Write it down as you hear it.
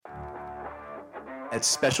At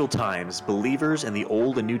special times, believers in the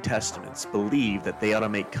Old and New Testaments believed that they ought to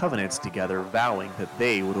make covenants together, vowing that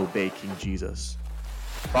they would obey King Jesus.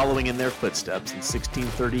 Following in their footsteps, in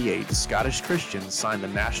 1638, Scottish Christians signed the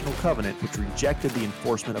National Covenant, which rejected the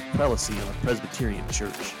enforcement of prelacy on the Presbyterian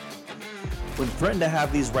Church. When threatened to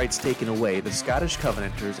have these rights taken away, the Scottish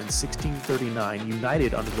Covenanters in 1639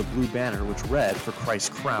 united under the Blue Banner, which read, "For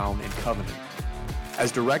Christ's crown and covenant."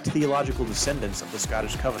 As direct theological descendants of the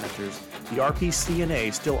Scottish Covenanters, the RPCNA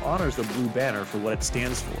still honors the Blue Banner for what it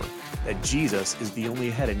stands for, that Jesus is the only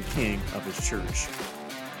head and king of his church.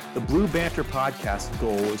 The Blue Banter podcast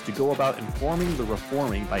goal is to go about informing the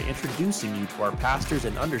reforming by introducing you to our pastors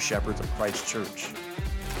and under-shepherds of Christ Church.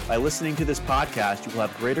 By listening to this podcast, you will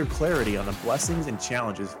have greater clarity on the blessings and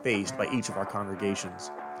challenges faced by each of our congregations.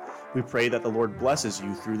 We pray that the Lord blesses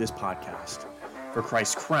you through this podcast, for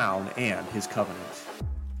Christ's crown and his covenant.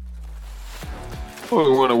 Well,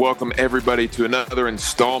 we want to welcome everybody to another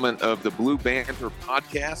installment of the Blue Banter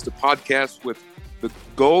podcast, a podcast with the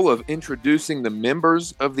goal of introducing the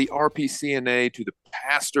members of the RPCNA to the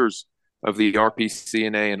pastors of the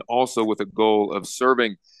RPCNA, and also with a goal of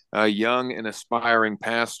serving young and aspiring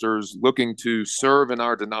pastors looking to serve in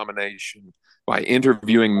our denomination by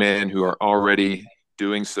interviewing men who are already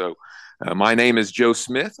doing so. My name is Joe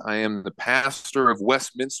Smith. I am the pastor of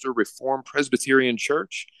Westminster Reformed Presbyterian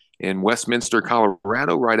Church in Westminster,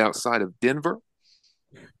 Colorado, right outside of Denver.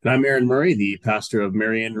 And I'm Aaron Murray, the pastor of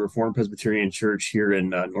Marion Reformed Presbyterian Church here in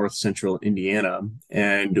North Central Indiana.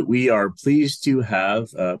 And we are pleased to have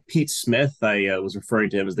Pete Smith. I was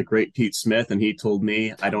referring to him as the great Pete Smith, and he told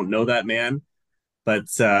me, I don't know that man, but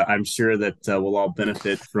I'm sure that we'll all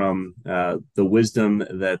benefit from the wisdom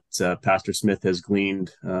that Pastor Smith has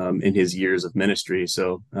gleaned in his years of ministry.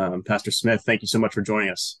 So, Pastor Smith, thank you so much for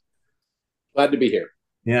joining us. Glad to be here.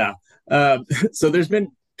 Yeah. So there's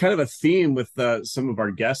been kind of a theme with some of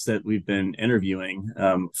our guests that we've been interviewing.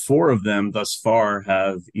 4 of them thus far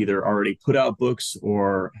have either already put out books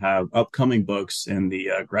or have upcoming books in the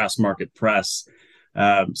Grassmarket Press.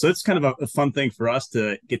 So it's kind of a fun thing for us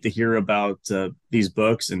to get to hear about these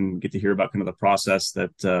books and get to hear about kind of the process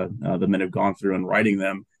that the men have gone through in writing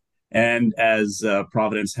them. And as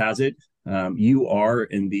Providence has it, you are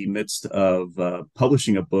in the midst of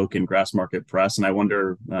publishing a book in Grassmarket Press, and I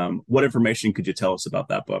wonder what information could you tell us about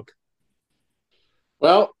that book?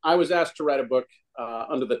 Well, I was asked to write a book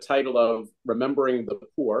under the title of Remembering the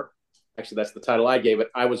Poor. Actually, that's the title I gave it.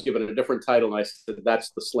 I was given a different title, and I said,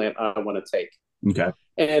 that's the slant I want to take. Okay.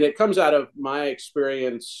 And it comes out of my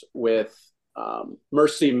experience with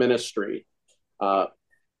mercy ministry,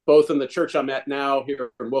 both in the church I'm at now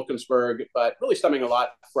here in Wilkinsburg, but really stemming a lot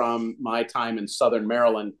from my time in Southern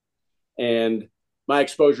Maryland and my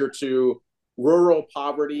exposure to rural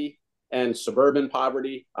poverty and suburban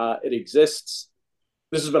poverty. It exists.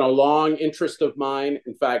 This has been a long interest of mine.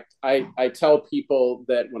 In fact, I tell people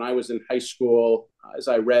that when I was in high school, as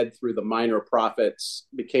I read through the Minor Prophets,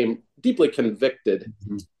 became deeply convicted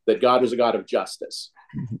that God was a God of justice,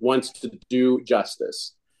 wants to do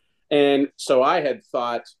justice. And so I had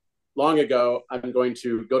thought long ago, I'm going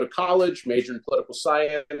to go to college, major in political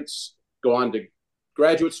science, go on to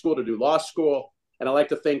graduate school to do law school. And I like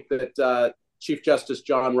to think that Chief Justice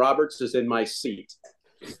John Roberts is in my seat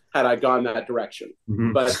had I gone that direction.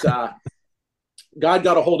 But God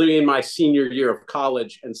got a hold of me in my senior year of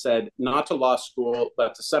college and said, not to law school,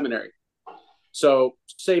 but to seminary. So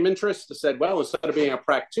same interest. I said, well, instead of being a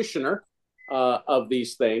practitioner of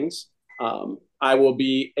these things, I will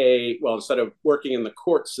be instead of working in the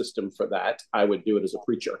court system for that, I would do it as a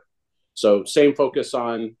preacher. So same focus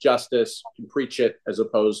on justice, you preach it as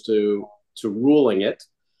opposed to ruling it.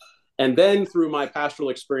 And then through my pastoral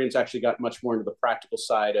experience, actually got much more into the practical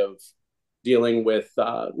side of dealing with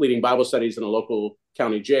leading Bible studies in a local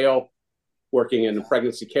county jail, working in a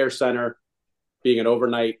pregnancy care center, being an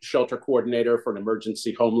overnight shelter coordinator for an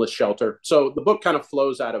emergency homeless shelter. So the book kind of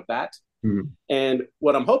flows out of that. And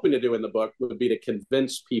what I'm hoping to do in the book would be to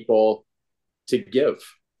convince people to give.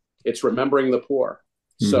 It's remembering the poor.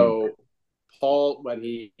 So Paul, when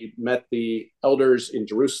he met the elders in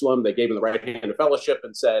Jerusalem, they gave him the right hand of fellowship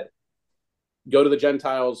and said, go to the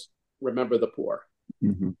Gentiles, remember the poor.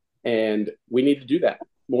 And we need to do that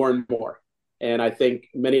more and more. And I think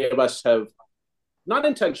many of us have, not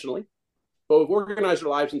intentionally, but we've organized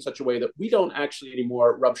our lives in such a way that we don't actually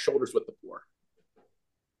anymore rub shoulders with the poor.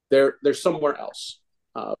 They're somewhere else.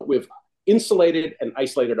 We've insulated and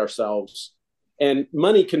isolated ourselves, and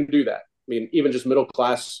money can do that. I mean, even just a middle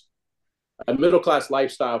class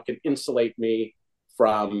lifestyle can insulate me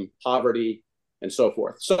from poverty and so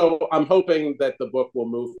forth. So I'm hoping that the book will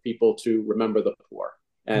move people to remember the poor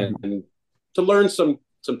and to learn some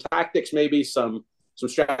tactics, maybe some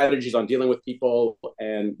strategies on dealing with people,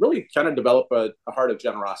 and really kind of develop a heart of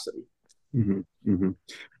generosity. Mm-hmm. Mm-hmm.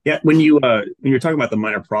 Yeah, when you're talking about the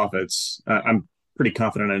minor prophets, I'm pretty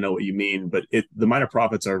confident I know what you mean, but the minor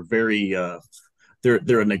prophets are very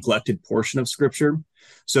they're a neglected portion of Scripture.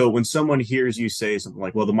 So when someone hears you say something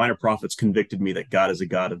like, "Well, the minor prophets convicted me that God is a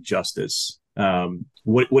God of justice,"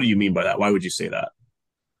 what do you mean by that? Why would you say that?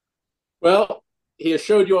 Well, he has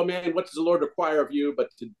showed you, O man, what does the Lord require of you but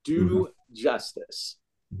to do Mm-hmm. justice,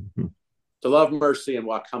 Mm-hmm. to love mercy, and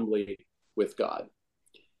walk humbly with God.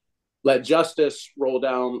 Let justice roll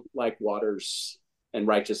down like waters, and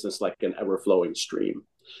righteousness like an ever-flowing stream.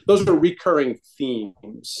 Those are recurring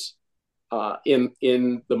themes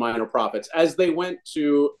in the minor prophets as they went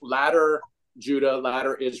to latter Judah,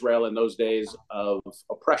 latter Israel in those days of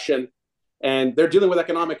oppression, and they're dealing with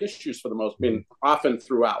economic issues for the most, often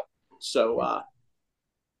throughout. So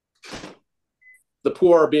the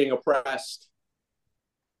poor are being oppressed,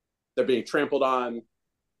 they're being trampled on,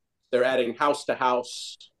 they're adding house to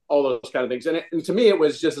house, all those kind of things. And to me, it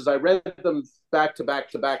was just as I read them back to back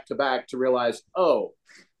to back to back to realize, oh,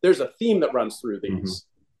 there's a theme that runs through these.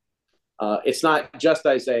 It's not just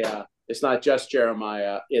Isaiah, it's not just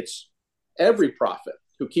Jeremiah, it's every prophet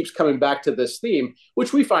who keeps coming back to this theme,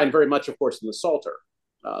 which we find very much, of course, in the Psalter.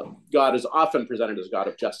 God is often presented as God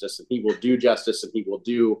of justice, and he will do justice, and he will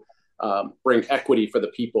do bring equity for the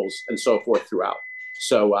peoples and so forth throughout.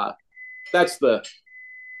 So that's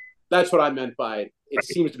what I meant by it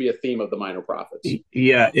seems to be a theme of the minor prophets.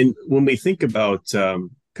 Yeah, and when we think about kind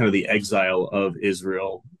of the exile of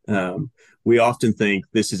Israel, we often think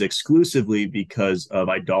this is exclusively because of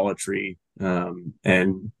idolatry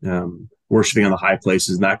and worshiping on the high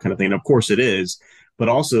places and that kind of thing. And of course it is, but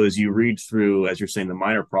also as you read through, as you're saying, the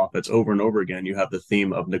minor prophets over and over again, you have the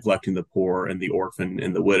theme of neglecting the poor and the orphan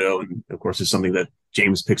and the widow. And of course, it's something that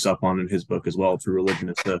James picks up on in his book as well. Through religion,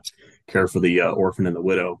 it's to care for the orphan and the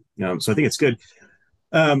widow. So I think it's good.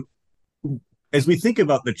 As we think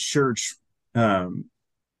about the church and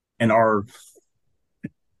our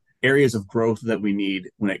areas of growth that we need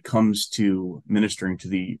when it comes to ministering to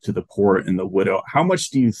the poor and the widow, how much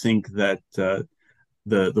do you think that the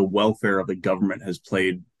welfare of the government has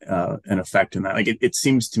played an effect in that? Like it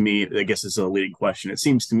seems to me, I guess it's a leading question. It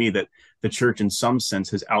seems to me that the church, in some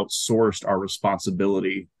sense, has outsourced our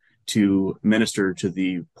responsibility to minister to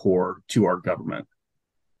the poor to our government.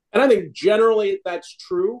 And I think generally that's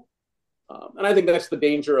true. And I think that's the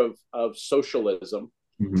danger of socialism.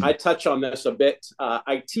 Mm-hmm. I touch on this a bit.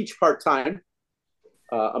 I teach part-time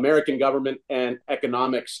American government and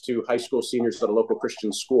economics to high school seniors at a local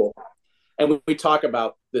Christian school. And we talk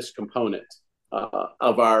about this component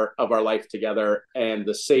of our life together and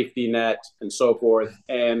the safety net and so forth.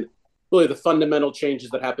 And really the fundamental changes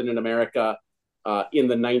that happened in America in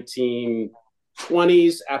the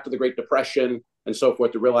 1920s after the Great Depression and so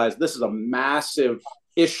forth, to realize this is a massive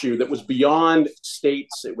issue that was beyond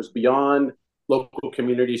states. It was beyond local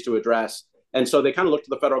communities to address. And so they kind of looked to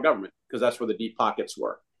the federal government because that's where the deep pockets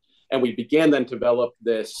were. And we began then to develop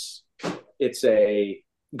this, it's a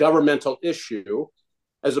governmental issue,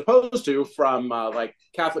 as opposed to from like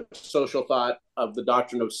Catholic social thought of the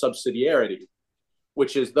doctrine of subsidiarity,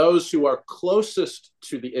 which is those who are closest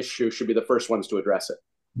to the issue should be the first ones to address it.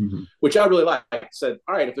 Mm-hmm. Which I really like. I said,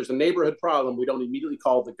 all right, if there's a neighborhood problem, we don't immediately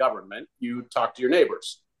call the government. You talk to your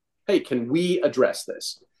neighbors. Hey, can we address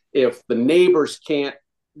this? If the neighbors can't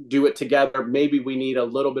do it together, maybe we need a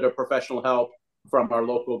little bit of professional help from our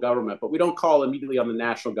local government, but we don't call immediately on the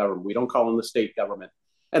national government. We don't call on the state government.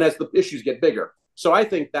 And as the issues get bigger. So I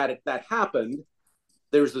think that if that happened,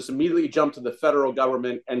 there was this immediately jump to the federal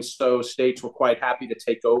government. And so states were quite happy to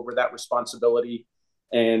take over that responsibility.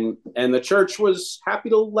 And the church was happy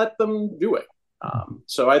to let them do it.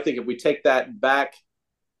 So I think if we take that back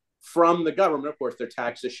from the government, of course, there are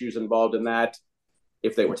tax issues involved in that.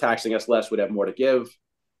 If they were taxing us less, we'd have more to give.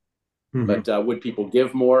 Mm-hmm. But would people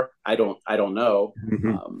give more? I don't know.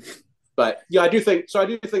 Mm-hmm. But yeah, I do think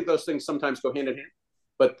those things sometimes go hand in hand.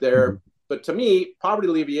 But but to me, poverty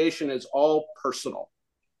alleviation is all personal.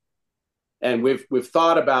 And we've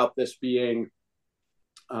thought about this being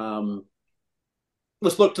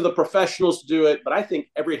let's look to the professionals to do it, but I think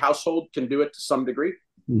every household can do it to some degree.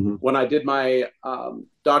 Mm-hmm. When I did my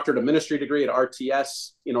doctorate of ministry degree at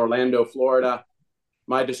RTS in Orlando, Florida,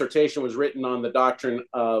 my dissertation was written on the doctrine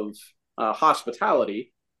of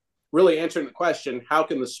hospitality, really answering the question, how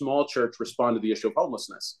can the small church respond to the issue of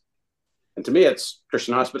homelessness? And to me, it's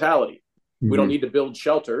Christian hospitality. Mm-hmm. We don't need to build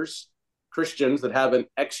shelters. Christians that have an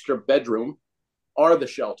extra bedroom are the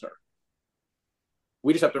shelter.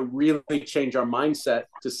 We just have to really change our mindset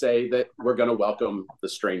to say that we're going to welcome the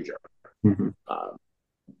stranger. Mm-hmm.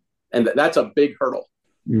 And that's a big hurdle.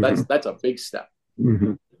 Mm-hmm. That's a big step.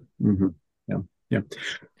 Mm-hmm. Mm-hmm. Yeah. Yeah.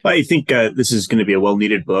 I think this is going to be a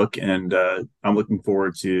well-needed book, and I'm looking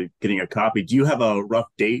forward to getting a copy. Do you have a rough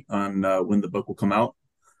date on when the book will come out?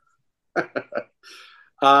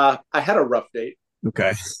 I had a rough date.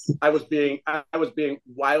 Okay. I was being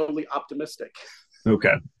wildly optimistic.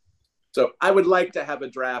 Okay. So I would like to have a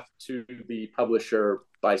draft to the publisher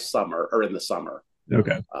by summer or in the summer.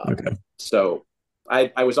 Okay. Okay. So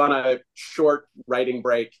I was on a short writing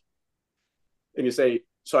break, and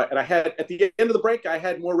I had at the end of the break, I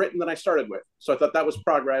had more written than I started with. So I thought that was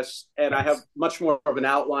progress, and I have much more of an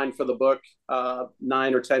outline for the book,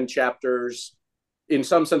 9 or 10 chapters. In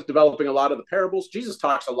some sense, developing a lot of the parables. Jesus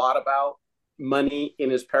talks a lot about money in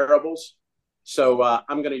his parables, so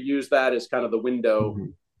I'm going to use that as kind of the window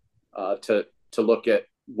to look at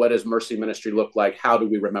what does mercy ministry look like. How do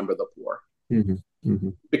we remember the poor? Mm-hmm. Mm-hmm.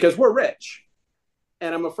 Because we're rich,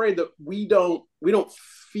 and I'm afraid that we don't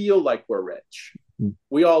feel like we're rich. Mm-hmm.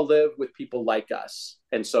 We all live with people like us,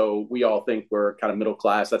 and so we all think we're kind of middle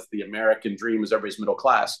class. That's the American dream, is everybody's middle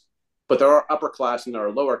class. But there are upper class and there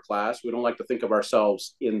are lower class. We don't like to think of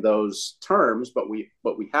ourselves in those terms, but we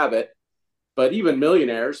have it. But even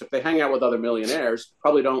millionaires, if they hang out with other millionaires,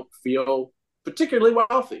 probably don't feel particularly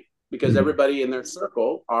wealthy, because everybody in their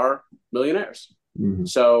circle are millionaires. Mm-hmm.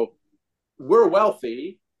 So we're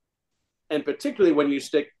wealthy, and particularly when you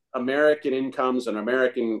stick American incomes and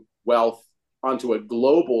American wealth onto a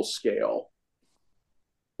global scale,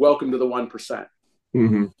 welcome to the 1%.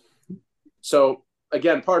 Mm-hmm. So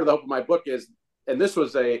again, part of the hope of my book is, and this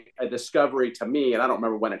was a discovery to me, and I don't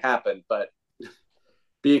remember when it happened, but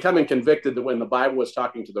becoming convicted that when the Bible was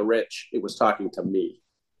talking to the rich, it was talking to me.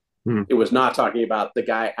 Mm. It was not talking about the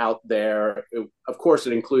guy out there. Of course,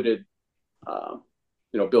 it included,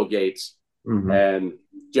 Bill Gates and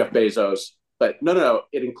Jeff Bezos, but no,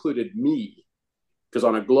 it included me, because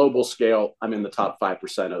on a global scale, I'm in the top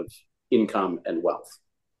 5% of income and wealth.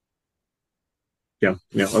 Yeah.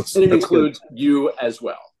 That's includes good. You as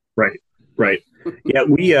well. Right. Yeah,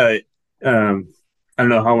 we. I don't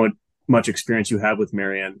know how much experience you have with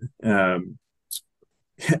Marion. I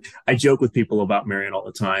joke with people about Marion all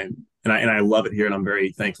the time, and I love it here, and I'm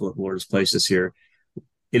very thankful that the Lord has placed us here.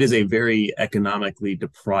 It is a very economically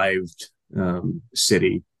deprived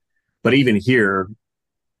city, but even here,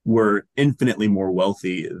 we're infinitely more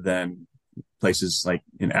wealthy than places like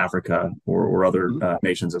in Africa or other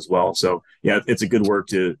nations as well. So yeah, it's a good work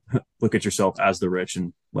to look at yourself as the rich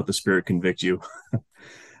and let the Spirit convict you.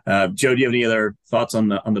 Joe, do you have any other thoughts on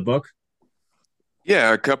the book?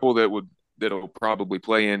 Yeah, a couple that'll probably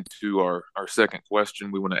play into our second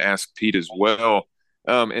question we want to ask Pete as well.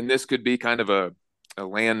 And this could be kind of a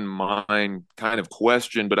landmine kind of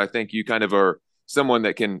question, but I think you kind of are someone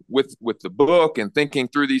that can, with the book and thinking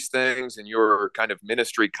through these things and your kind of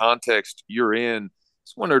ministry context you're in,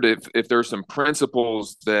 just wondered if there's some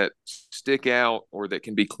principles that stick out or that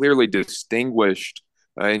can be clearly distinguished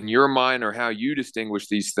in your mind, or how you distinguish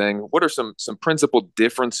these things. What are some principal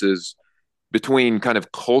differences between kind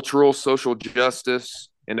of cultural social justice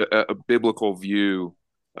and a biblical view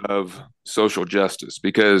of social justice?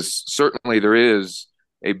 Because certainly there is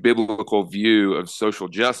a biblical view of social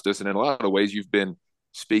justice, and in a lot of ways you've been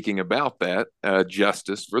speaking about that,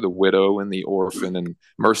 justice for the widow and the orphan and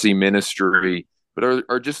mercy ministry. But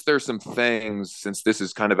are just there some things, since this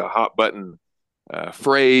is kind of a hot button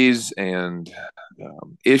phrase and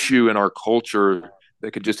issue in our culture,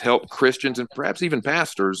 that could just help Christians and perhaps even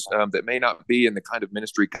pastors that may not be in the kind of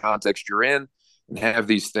ministry context you're in, and have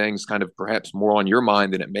these things kind of perhaps more on your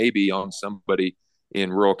mind than it may be on somebody in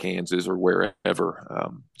rural Kansas or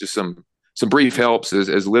wherever. Just some brief helps,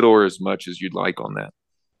 as little or as much as you'd like on that.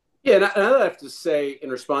 Yeah, and I have to say in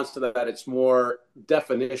response to that, it's more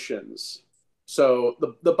definitions. So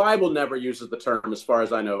the Bible never uses the term, as far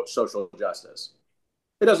as I know, social justice.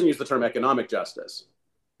 It doesn't use the term economic justice.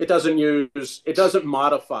 It doesn't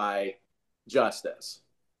modify justice.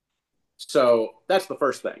 So that's the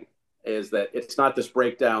first thing, is that it's not this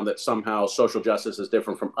breakdown that somehow social justice is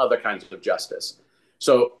different from other kinds of justice.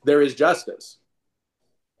 So there is justice,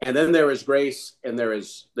 and then there is grace, and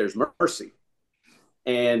there's mercy.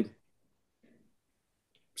 And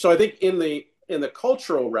so I think in the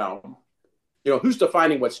cultural realm, who's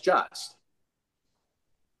defining what's just?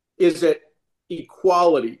 Is it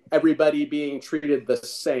equality, everybody being treated the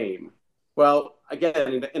same? Well,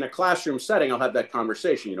 again, in a classroom setting, I'll have that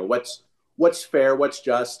conversation. What's fair, what's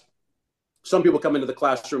just? Some people come into the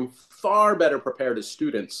classroom far better prepared as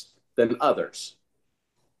students than others.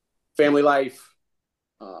 Family life,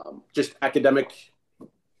 just academic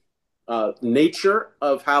nature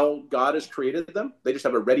of how God has created them. They just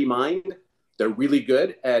have a ready mind. They're really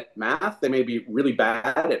good at math. They may be really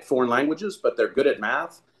bad at foreign languages, but they're good at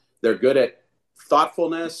math. They're good at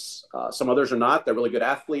thoughtfulness. Some others are not. They're really good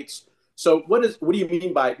athletes. So what do you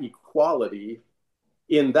mean by equality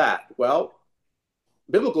in that? Well,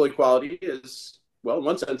 biblical equality is, well, in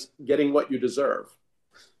one sense, getting what you deserve,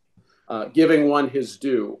 giving one his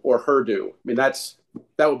due or her due. I mean, that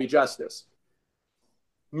would be justice.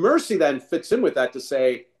 Mercy then fits in with that to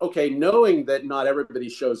say, okay, knowing that not everybody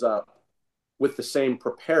shows up with the same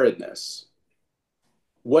preparedness,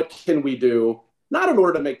 what can we do, not in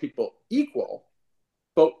order to make people equal,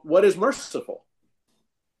 but what is merciful?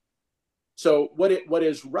 So what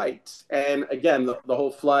is right? And again, the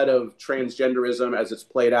whole flood of transgenderism as it's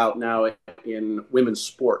played out now in women's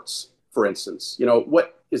sports, for instance,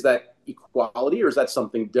 what is that, equality, or is that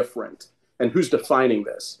something different? And who's defining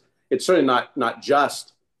this? It's certainly not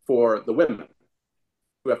just for the women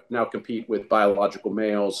who have to now compete with biological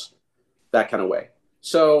males, that kind of way.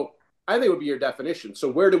 So I think it would be your definition. So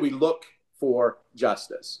where do we look for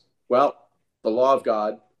justice? Well, the law of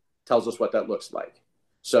God tells us what that looks like.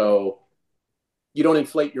 So you don't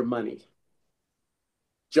inflate your money.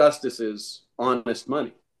 Justice is honest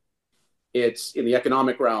money. It's in the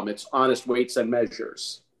economic realm. It's honest weights and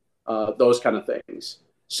measures, those kind of things.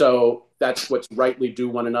 So that's what's rightly due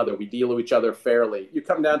one another. We deal with each other fairly. You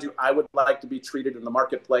come down to, I would like to be treated in the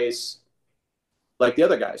marketplace like the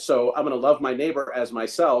other guy. So I'm going to love my neighbor as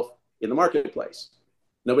myself in the marketplace.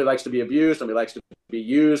 Nobody likes to be abused. Nobody likes to be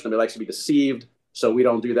used. Nobody likes to be deceived. So we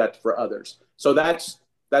don't do that for others. So that's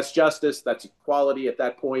justice. That's equality at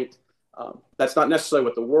that point. That's not necessarily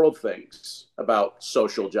what the world thinks about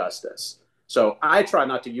social justice. So I try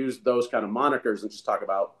not to use those kind of monikers and just talk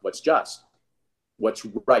about what's just, what's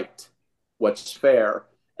right, what's fair.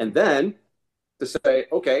 And then to say,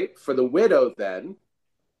 okay, for the widow then,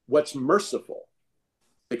 what's merciful?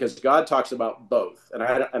 Because God talks about both. And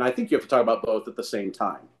I think you have to talk about both at the same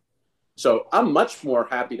time. So I'm much more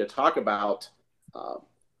happy to talk about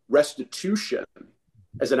restitution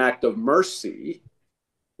as an act of mercy,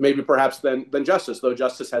 maybe perhaps than justice, though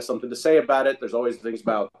justice has something to say about it. There's always things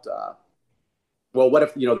about, well, what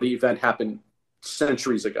if, the event happened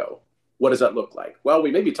centuries ago? What does that look like? Well,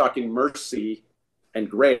 we may be talking mercy and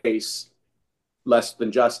grace less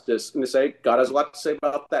than justice, and to say God has a lot to say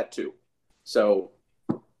about that too. So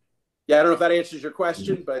yeah, I don't know if that answers your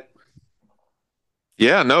question, but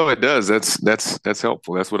yeah, no, it does. That's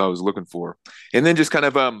helpful. That's what I was looking for. And then just kind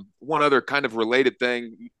of one other kind of related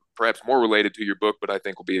thing, perhaps more related to your book, but I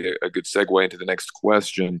think will be a good segue into the next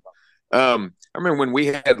question. I remember when we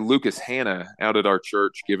had Lucas Hanna out at our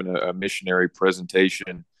church giving a missionary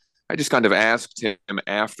presentation, I just kind of asked him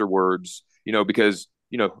afterwards, because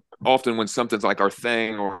often when something's like our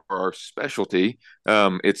thing or our specialty,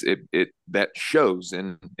 it that shows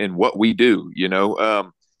in what we do,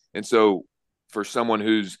 and so for someone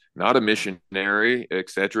who's not a missionary, et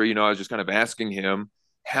cetera, I was just kind of asking him,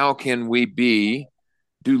 how can we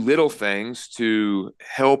do little things to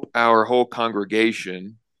help our whole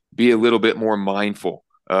congregation be a little bit more mindful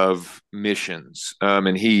of missions?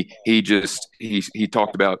 And he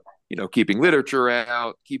talked about, keeping literature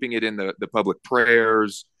out, keeping it in the public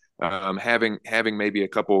prayers, having maybe a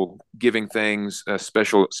couple giving things,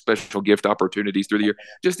 special gift opportunities through the year,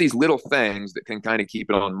 just these little things that can kind of keep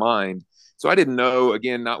it on mind. So I didn't know,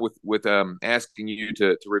 again, not with asking you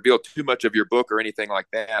to reveal too much of your book or anything like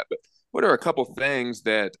that, but what are a couple things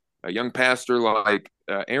that a young pastor like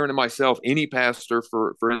Aaron and myself, any pastor,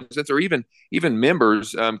 for instance, or even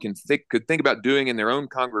members could think about doing in their own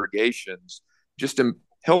congregations, just to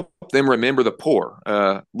help them remember the poor,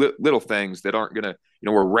 little things that aren't going to,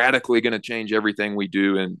 we're radically going to change everything we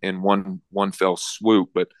do in one fell swoop.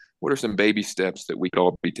 But what are some baby steps that we could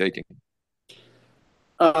all be taking?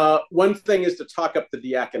 One thing is to talk up the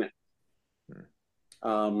diaconate.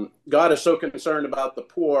 God is so concerned about the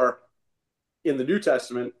poor in the New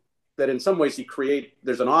Testament that in some ways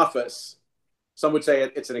there's an office. Some would say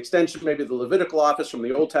it's an extension, maybe the Levitical office from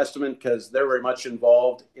the Old Testament, because they're very much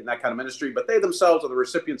involved in that kind of ministry, but they themselves are the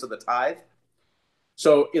recipients of the tithe.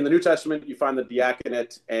 So in the New Testament, you find the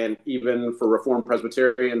diaconate, and even for Reformed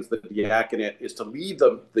Presbyterians, the diaconate is to lead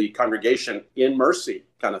the congregation in mercy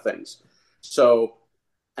kind of things. So,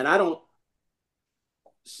 and I've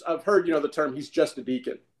heard, the term, he's just a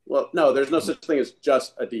deacon. Well, no, there's no such thing as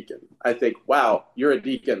just a deacon. I think, wow, you're a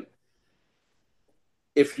deacon.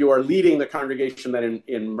 If you are leading the congregation then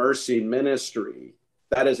in mercy ministry,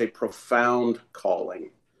 that is a profound calling.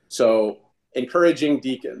 So encouraging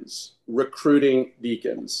deacons, recruiting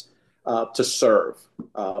deacons, to serve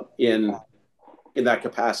in that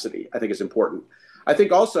capacity, I think is important. I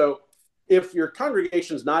think also, if your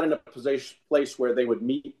congregation's not in a place where they would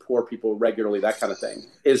meet poor people regularly, that kind of thing,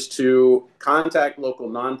 is to contact local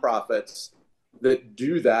nonprofits that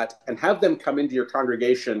do that and have them come into your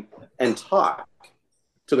congregation and talk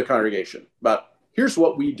to the congregation about, here's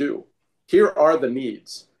what we do. Here are the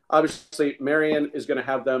needs. Obviously, Marion is going to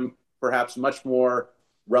have them perhaps much more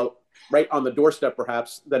right on the doorstep,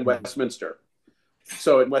 perhaps, than Westminster.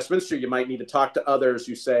 So in Westminster, you might need to talk to others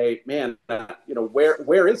who say, man,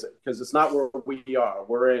 where is it? Because it's not where we are.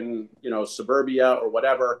 We're in, suburbia or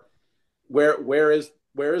whatever. Where is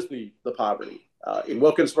the poverty? In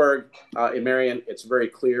Wilkinsburg, in Marion, it's very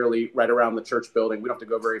clearly right around the church building. We don't have to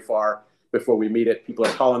go very far before we meet it. People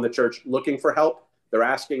are calling the church looking for help. They're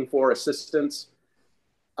asking for assistance.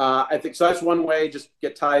 I think so. That's one way. Just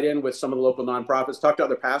get tied in with some of the local nonprofits. Talk to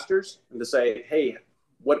other pastors and to say, hey,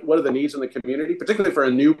 what are the needs in the community, particularly for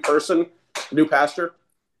a new person, new pastor,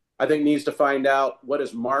 I think needs to find out what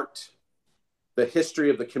has marked the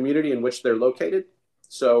history of the community in which they're located.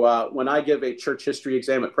 So when I give a church history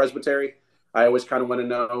exam at Presbytery, I always kind of want to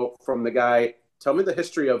know from the guy, tell me the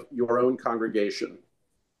history of your own congregation.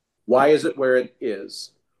 Why is it where it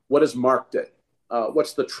is? What has marked it?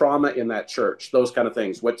 What's the trauma in that church? Those kind of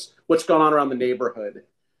things. What's gone on around the neighborhood?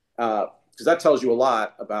 Because that tells you a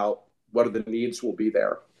lot about what are the needs will be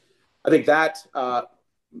there. I think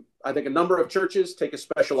a number of churches take a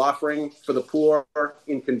special offering for the poor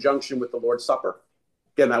in conjunction with the Lord's Supper.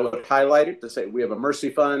 Again, I would highlight it to say we have a mercy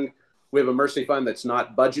fund. We have a mercy fund that's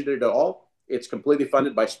not budgeted at all. It's completely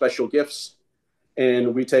funded by special gifts.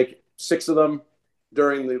 And we take 6 of them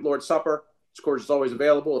during the Lord's Supper. Of course, it's always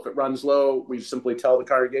available. If it runs low, we simply tell the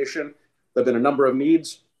congregation there have been a number of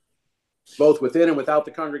needs, both within and without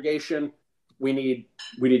the congregation. We need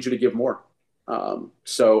you to give more.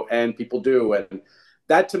 And people do. And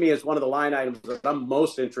that to me is one of the line items that I'm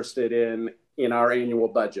most interested in our annual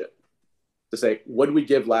budget, to say, what did we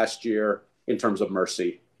give last year in terms of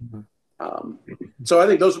mercy? Mm-hmm. So I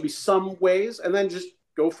think those would be some ways. And then just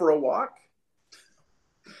go for a walk.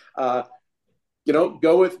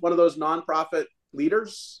 Go with one of those nonprofit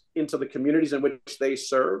leaders into the communities in which they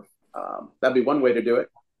serve. That'd be one way to do it.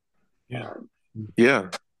 Yeah. Yeah.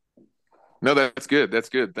 No, that's good. That's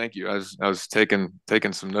good. Thank you. I was taking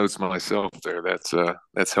some notes myself there.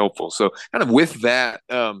 That's helpful. So kind of with that,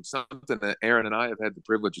 something that Aaron and I have had the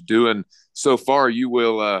privilege of doing so far, you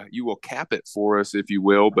will cap it for us, if you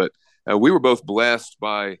will. But we were both blessed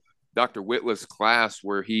by Dr. Whitla's class,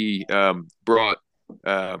 where he brought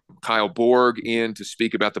Kyle Borg in to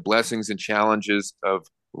speak about the blessings and challenges of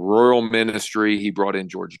rural ministry. He brought in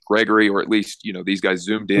George Gregory, or at least, these guys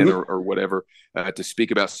zoomed in or whatever, to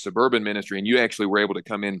speak about suburban ministry. And you actually were able to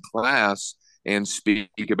come in class and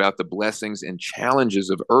speak about the blessings and challenges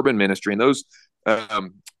of urban ministry. And those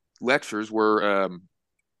lectures were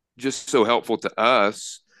just so helpful to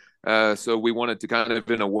us. So we wanted to kind of,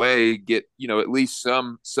 in a way, get, at least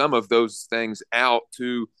some of those things out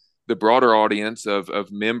to the broader audience of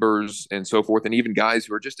members and so forth, and even guys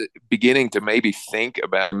who are just beginning to maybe think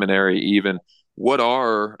about seminary. Even what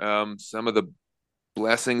are some of the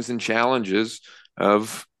blessings and challenges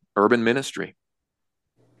of urban ministry?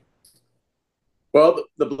 Well,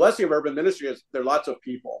 the blessing of urban ministry is there are lots of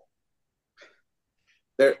people.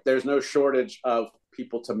 There's no shortage of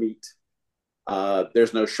people to meet.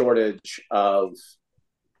 There's no shortage of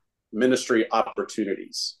ministry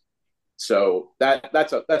opportunities. So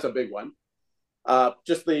that's a big one.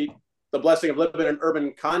 Just the blessing of living in an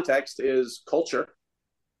urban context is culture.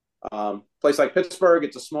 Place like Pittsburgh,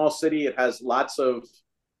 it's a small city. It has lots of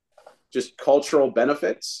just cultural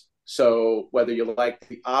benefits. So whether you like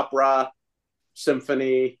the opera,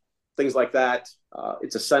 symphony, things like that,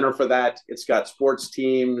 it's a center for that. It's got sports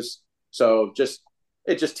teams. So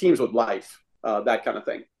it just teams with life, that kind of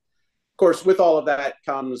thing. Of course, with all of that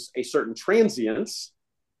comes a certain transience.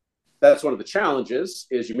 That's one of the challenges,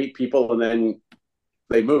 is you meet people and then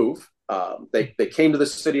they move. They came to the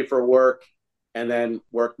city for work, and then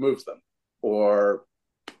work moves them, or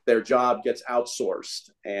their job gets outsourced,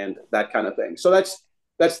 and that kind of thing. So that's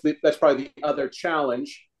probably the other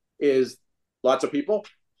challenge, is lots of people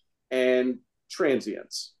and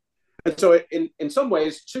transients. And so in some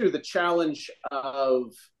ways, too, the challenge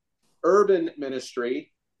of urban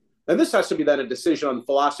ministry, and this has to be then a decision on the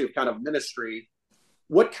philosophy of kind of ministry.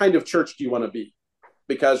 What kind of church do you want to be?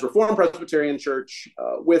 Because Reformed Presbyterian Church,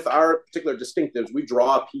 with our particular distinctives, we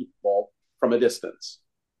draw people from a distance.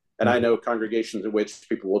 And I know congregations in which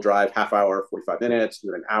people will drive half hour, 45 minutes,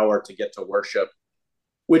 an hour to get to worship,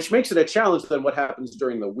 which makes it a challenge than what happens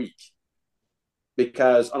during the week.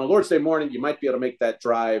 because on a Lord's Day morning, you might be able to make that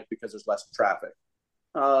drive because there's less traffic.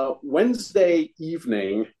 Wednesday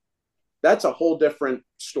evening, that's a whole different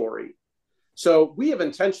story. So we have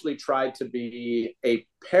intentionally tried to be a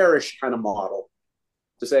parish kind of model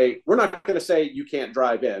to say, we're not going to say you can't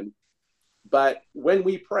drive in, but when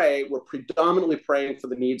we pray, we're predominantly praying for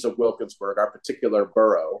the needs of Wilkinsburg, our particular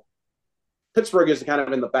borough. Pittsburgh is kind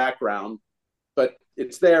of in the background, but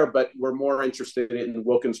it's there, but we're more interested in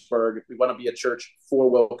Wilkinsburg. We want to be a church for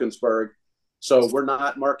Wilkinsburg. So we're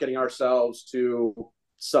not marketing ourselves to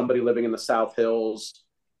somebody living in the South Hills.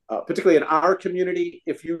 Particularly in our community,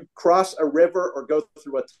 if you cross a river or go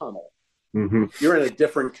through a tunnel, you're in a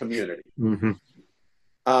different community.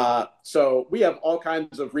 So we have all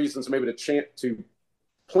kinds of reasons maybe to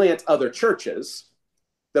plant other churches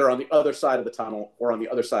that are on the other side of the tunnel or on the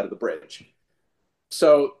other side of the bridge.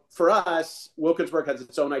 So for us, Wilkinsburg has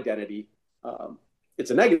its own identity.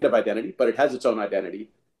 It's a negative identity, but it has its own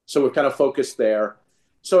identity. So we're kind of focused there.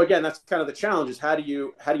 So again, that's kind of the challenge: is how do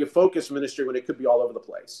you focus ministry when it could be all over the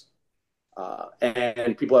place?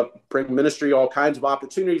 And people bring ministry all kinds of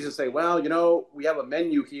opportunities and say, well, we have a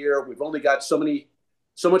menu here. We've only got so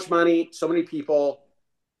much money, so many people.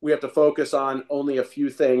 We have to focus on only a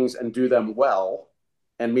few things and do them well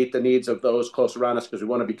and meet the needs of those close around us because we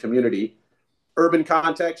want to be community. Urban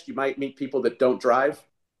context, you might meet people that don't drive,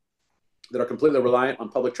 that are completely reliant on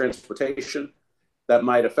public transportation. That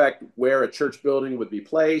might affect where a church building would be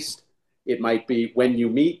placed. It might be when you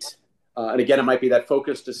meet. And again, it might be that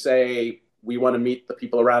focus to say, we want to meet the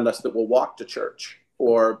people around us that will walk to church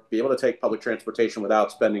or be able to take public transportation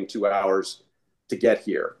without spending 2 hours to get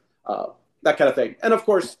here. That kind of thing. And of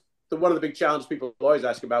course, one of the big challenges people always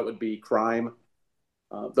ask about would be crime.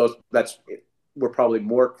 We're probably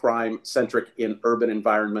more crime-centric in urban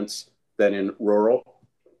environments than in rural.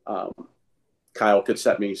 Kyle could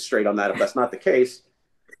set me straight on that if that's not the case,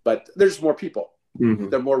 but there's more people.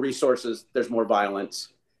 There are more resources, there's more violence.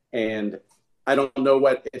 And I don't know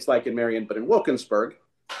what it's like in Marion, but in Wilkinsburg,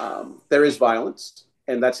 there is violence,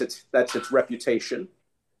 and that's its reputation,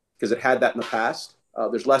 because it had that in the past.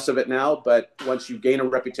 There's less of it now, but once you gain a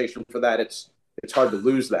reputation for that, it's hard to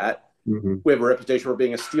lose that. We have a reputation for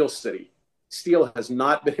being a steel city. Steel has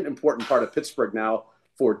not been an important part of Pittsburgh now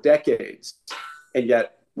for decades, and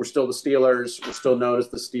yet we're still the Steelers. We're still known as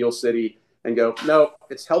the Steel City, and go, no,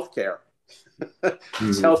 it's healthcare.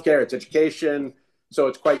 It's healthcare, it's education. So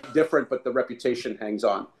it's quite different, but the reputation hangs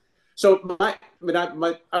on. So I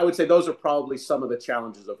would say those are probably some of the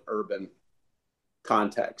challenges of urban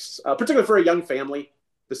contexts, particularly for a young family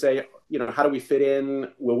to say, how do we fit in?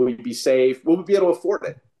 Will we be safe? Will we be able to afford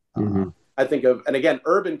it? I think and again,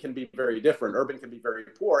 urban can be very different. Urban can be very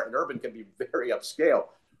poor, and urban can be very upscale.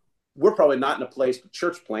 We're probably not in a place to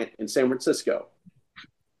church plant in San Francisco.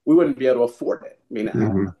 We wouldn't be able to afford it.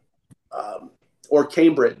 Or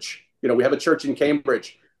Cambridge. We have a church in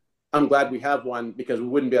Cambridge. I'm glad we have one because we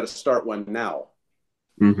wouldn't be able to start one now.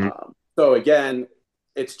 So again,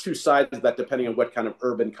 it's two sides of that depending on what kind of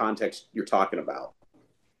urban context you're talking about.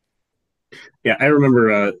 Yeah, I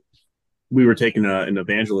remember we were taking an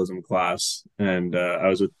evangelism class, and I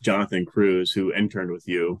was with Jonathan Cruz, who interned with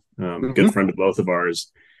you, good friend of both of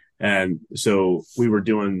ours. And so we were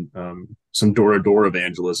doing some door-to-door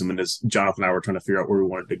evangelism. And as Jonathan and I were trying to figure out where we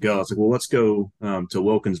wanted to go, I was like, well, let's go to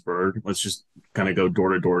Wilkinsburg. Let's just kind of go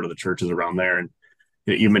door-to-door to the churches around there. And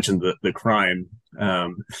you mentioned the crime.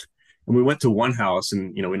 And we went to one house,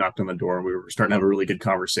 and, we knocked on the door, and we were starting to have a really good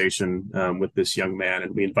conversation with this young man.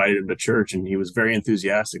 And we invited him to church, and he was very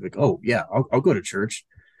enthusiastic, like, oh, yeah, I'll go to church.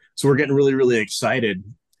 So we're getting really, really excited.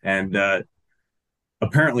 And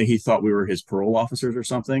apparently he thought we were his parole officers or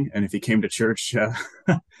something. And if he came to church,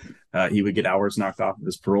 he would get hours knocked off of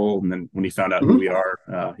his parole. And then when he found out who we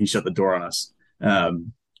are, he shut the door on us.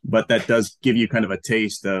 But that does give you kind of a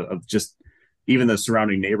taste of just even the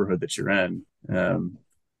surrounding neighborhood that you're in.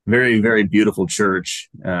 Very, very beautiful church,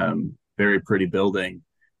 very pretty building,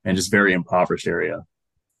 and just very impoverished area.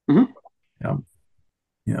 Yeah.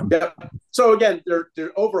 So again,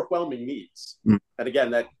 they're overwhelming needs. And again,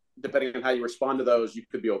 that depending on how you respond to those, you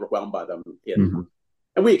could be overwhelmed by them.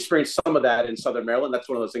 And we experienced some of that in Southern Maryland. That's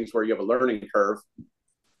one of those things where you have a learning curve.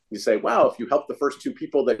 You say, wow, if you help the first two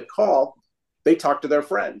people that call, they talk to their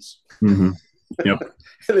friends. Yep.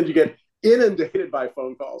 And then you get inundated by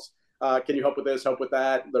phone calls. Can you help with this, help with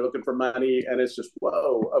that? They're looking for money. And it's just,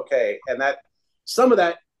 whoa, okay. And some of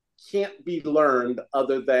that can't be learned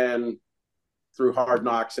other than through hard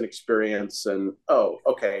knocks and experience. And, oh,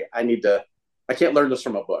 okay, I can't learn this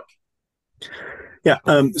from a book. Yeah.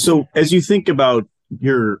 So as you think about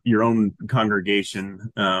your own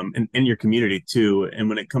congregation, and your community too. And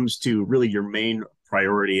when it comes to really your main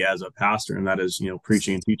priority as a pastor, and that is,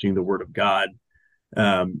 preaching and teaching the Word of God,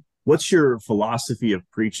 what's your philosophy of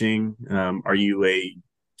preaching? Are you a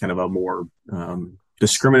kind of a more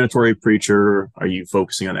discriminatory preacher? Are you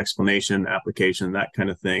focusing on explanation, application, that kind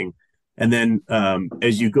of thing? And then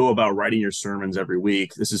as you go about writing your sermons every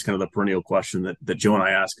week, this is kind of the perennial question that Joe and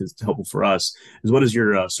I ask, is helpful for us, is what does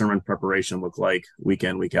your sermon preparation look like week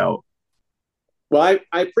in, week out? Well,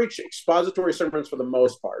 I preach expository sermons for the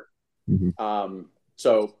most part. Mm-hmm.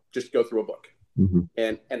 So just go through a book. Mm-hmm.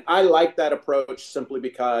 And I like that approach simply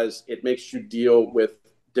because it makes you deal with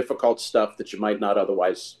difficult stuff that you might not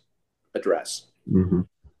otherwise address. Mm-hmm.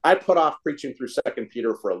 I put off preaching through 2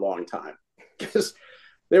 Peter for a long time because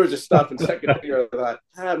there was just stuff in 2 Peter that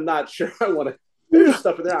I'm not sure I want to. There's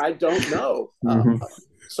stuff in there I don't know. Mm-hmm.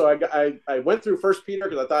 So I went through 1 Peter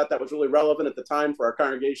because I thought that was really relevant at the time for our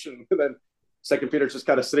congregation. And then 2 Peter's just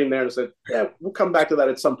kind of sitting there and said, yeah, we'll come back to that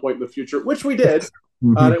at some point in the future, which we did.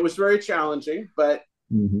 Mm-hmm. And it was very challenging, but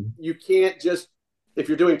mm-hmm. you can't just, if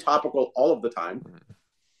you're doing topical all of the time,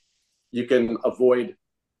 you can avoid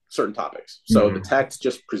certain topics. So mm-hmm. the text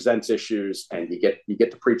just presents issues and you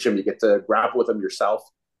get to preach them, you get to grapple with them yourself.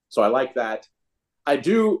 So I like that. I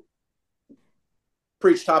do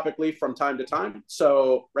preach topically from time to time.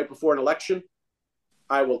 So right before an election,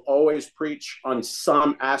 I will always preach on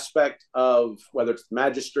some aspect of whether it's the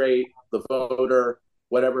magistrate, the voter,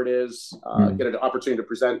 whatever it is, get an opportunity to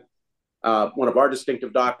present one of our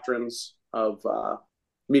distinctive doctrines of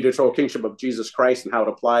mediatorial kingship of Jesus Christ and how it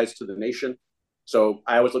applies to the nation. So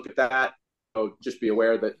I always look at that. So just be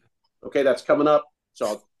aware that, okay, that's coming up. So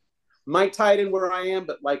I might tie it in where I am,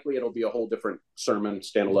 but likely it'll be a whole different sermon,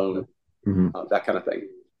 standalone, mm-hmm. That kind of thing.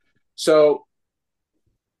 So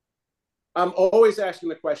I'm always asking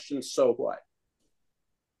the question, so what?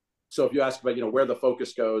 So if you ask about, where the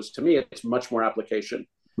focus goes, to me, it's much more application.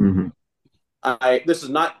 Mm-hmm. This is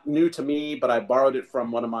not new to me, but I borrowed it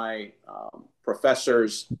from one of my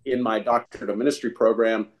professors in my doctorate of ministry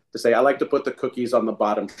program to say, I like to put the cookies on the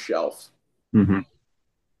bottom shelf. Mm-hmm.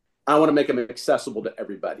 I want to make them accessible to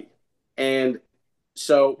everybody. And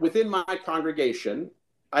so within my congregation,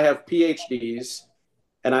 I have PhDs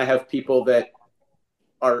and I have people that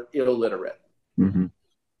are illiterate, mm-hmm.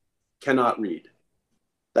 cannot read.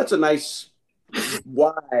 That's a nice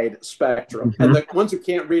wide spectrum. Mm-hmm. And the ones who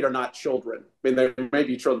can't read are not children. I mean, there may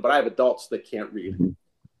be children, but I have adults that can't read. Mm-hmm.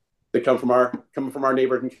 They come from our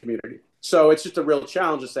neighborhood community. So it's just a real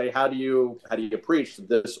challenge to say, how do you preach to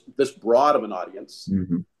this broad of an audience?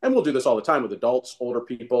 Mm-hmm. And we'll do this all the time with adults, older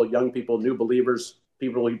people, young people, new believers,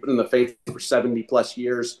 people who've been in the faith for 70 plus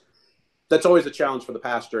years. That's always a challenge for the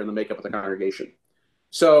pastor and the makeup of the congregation.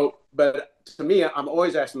 So, but to me, I'm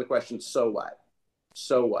always asking the question, so what?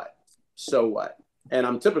 So what? So what? And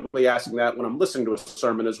I'm typically asking that when I'm listening to a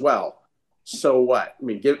sermon as well. So what? I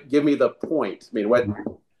mean, give me the point. I mean, what?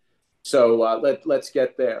 So let's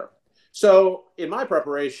get there. So in my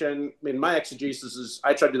preparation, my exegesis is,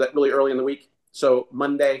 I try to do that really early in the week. So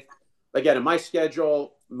Monday, again, in my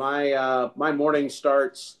schedule, my morning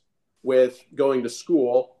starts with going to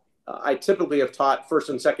school. I typically have taught first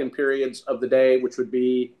and second periods of the day, which would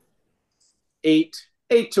be 8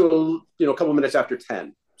 to a couple minutes after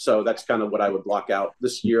 10. So that's kind of what I would block out.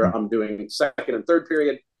 This year, I'm doing second and third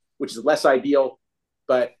period, which is less ideal,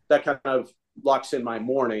 but that kind of locks in my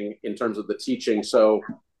morning in terms of the teaching. So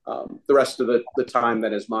the rest of the time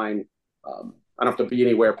that is mine, I don't have to be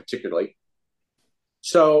anywhere particularly.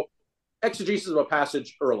 So exegesis of a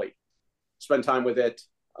passage early, spend time with it.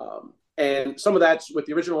 And some of that's with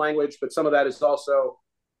the original language, but some of that is also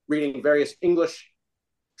reading various English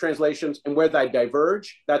translations. And where they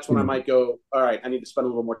diverge, that's when I might go, all right, I need to spend a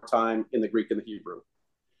little more time in the Greek and the Hebrew.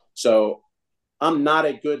 So I'm not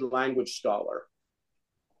a good language scholar.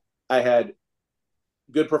 I had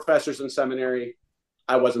good professors in seminary.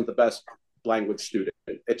 I wasn't the best language student.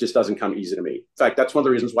 It just doesn't come easy to me. In fact, that's one of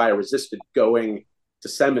the reasons why I resisted going to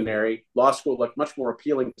seminary. Law school looked much more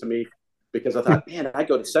appealing to me because I thought, man, I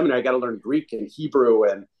go to seminary, I got to learn Greek and Hebrew.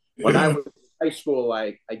 And when I was in high school,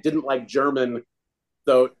 I didn't like German,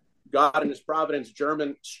 though God in his providence,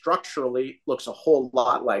 German structurally looks a whole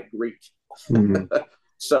lot like Greek. Mm-hmm.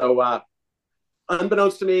 So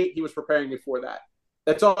unbeknownst to me, he was preparing me for that.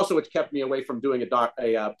 That's also what kept me away from doing a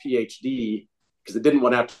PhD, because I didn't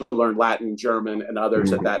want to have to learn Latin, German, and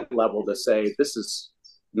others at that level to say, this is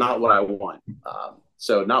not what I want.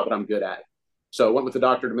 So not what I'm good at. So I went with the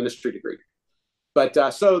doctorate of ministry degree. But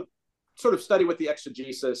so sort of study with the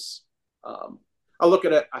exegesis. I'll look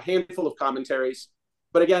at a handful of commentaries.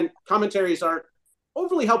 But again, commentaries aren't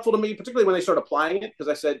overly helpful to me, particularly when they start applying it, because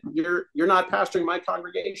I said, you're not pastoring my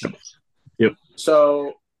congregation. Yep.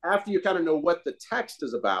 So after you kind of know what the text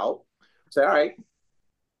is about, say, all right,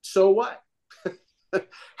 so what?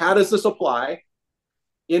 How does this apply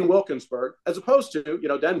in Wilkinsburg as opposed to,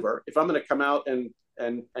 Denver? If I'm going to come out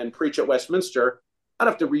and preach at Westminster, I'd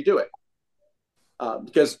have to redo it.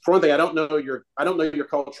 Because for one thing, I don't know your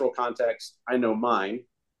cultural context. I know mine.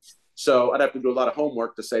 So I'd have to do a lot of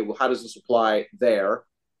homework to say, well, how does this apply there?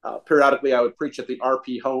 Periodically, I would preach at the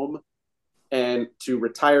RP home and to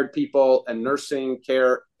retired people and nursing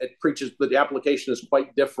care. It preaches, but the application is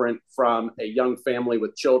quite different from a young family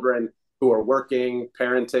with children who are working,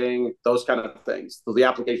 parenting, those kind of things. So the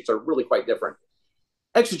applications are really quite different.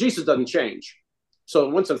 Exegesis doesn't change. So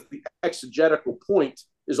in one sense, the exegetical point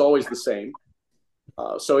is always the same.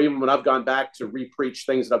 So even when I've gone back to re-preach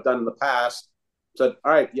things that I've done in the past, said,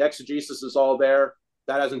 all right, the exegesis is all there.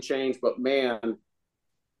 That hasn't changed, but man,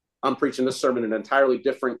 I'm preaching this sermon in an entirely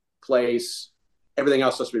different place. Everything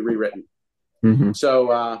else has to be rewritten. Mm-hmm.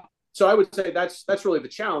 So I would say that's really the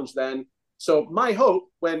challenge then. So my hope,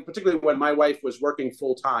 particularly when my wife was working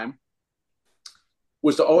full time,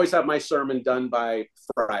 was to always have my sermon done by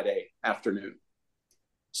Friday afternoon.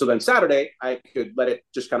 So then Saturday, I could let it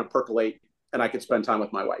just kind of percolate and I could spend time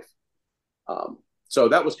with my wife. So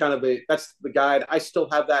that was kind of that's the guide. I still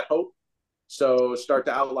have that hope. So start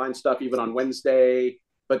to outline stuff even on Wednesday,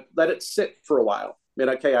 but let it sit for a while. I mean,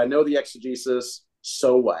 okay, I know the exegesis.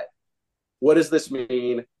 So what? What does this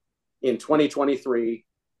mean in 2023,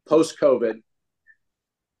 post-COVID,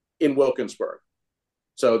 in Wilkinsburg?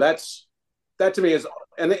 So that to me is,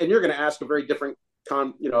 and you're going to ask a very different,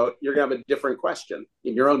 you're going to have a different question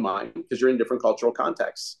in your own mind because you're in different cultural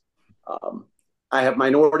contexts. I have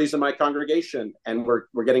minorities in my congregation and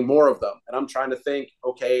we're getting more of them. And I'm trying to think,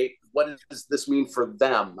 okay, what does this mean for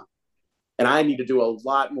them? And I need to do a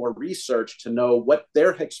lot more research to know what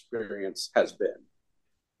their experience has been.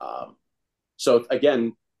 So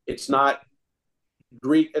again, it's not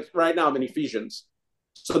Greek. Right now I'm in Ephesians.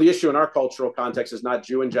 So the issue in our cultural context is not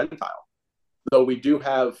Jew and Gentile. Though we do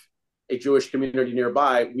have a Jewish community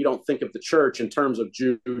nearby, we don't think of the church in terms of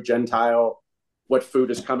Jew, Gentile, what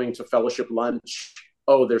food is coming to fellowship lunch.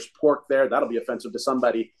 Oh, there's pork there. That'll be offensive to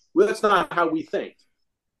somebody. Well, that's not how we think.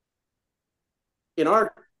 In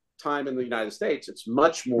our time in the United States, it's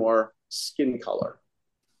much more skin color,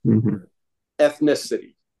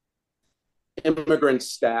 ethnicity, immigrant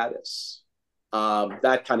status,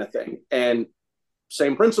 that kind of thing. And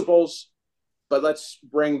same principles, but let's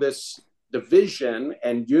bring this division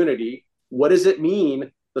and unity. What does it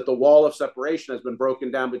mean that the wall of separation has been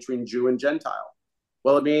broken down between Jew and Gentile?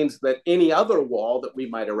 Well, it means that any other wall that we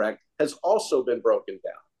might erect has also been broken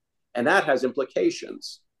down. And that has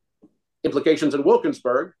implications. Implications in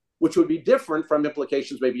Wilkinsburg, which would be different from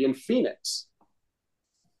implications maybe in Phoenix,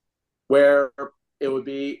 where it would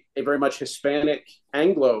be a very much Hispanic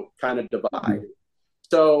Anglo kind of divide.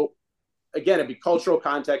 So again, it'd be cultural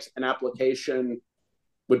context and application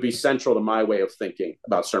would be central to my way of thinking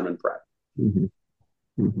about sermon prep.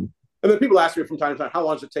 And then people ask me from time to time, how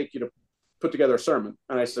long does it take you to put together a sermon?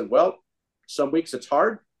 And I said, well, some weeks it's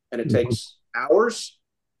hard and it takes hours.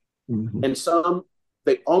 And some,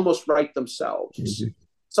 they almost write themselves.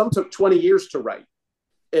 Some took 20 years to write.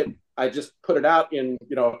 I just put it out in,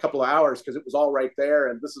 a couple of hours because it was all right there.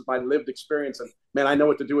 And this is my lived experience. And man, I know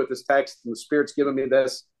what to do with this text and the Spirit's given me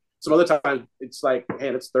this. Some other times it's like,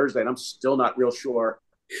 man, it's Thursday and I'm still not real sure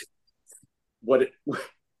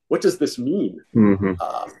what does this mean?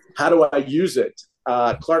 How do I use it?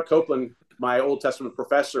 Clark Copeland, my Old Testament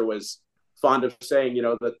professor, was fond of saying,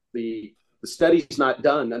 that the study's not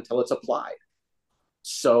done until it's applied.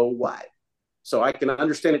 So what? So I can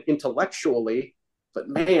understand it intellectually, but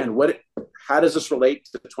man, how does this relate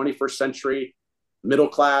to the 21st century middle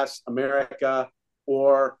class America?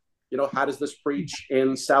 Or, how does this preach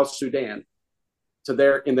in South Sudan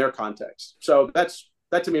in their context? So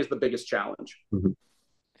that to me is the biggest challenge.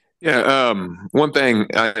 Yeah. One thing,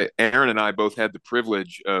 Aaron and I both had the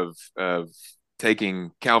privilege of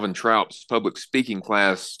taking Calvin Trout's public speaking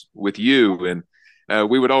class with you. And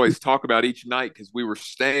we would always talk about each night because we were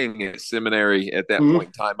staying at seminary at that point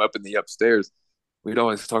in time up in the upstairs. We'd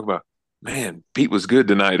always talk about, man, Pete was good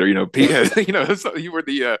tonight. Or, Pete, so you were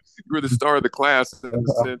the star of the class in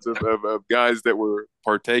the sense of guys that were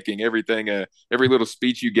partaking. Everything, every little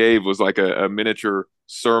speech you gave was like a miniature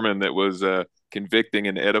sermon that was convicting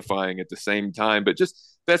and edifying at the same time. But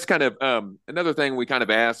just that's kind of another thing we kind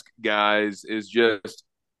of ask guys is just,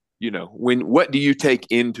 what do you take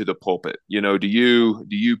into the pulpit? Do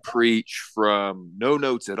you preach from no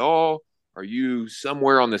notes at all? Are you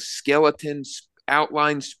somewhere on the skeleton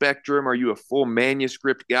outline spectrum? Are you a full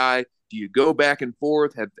manuscript guy? Do you go back and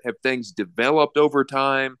forth? Have things developed over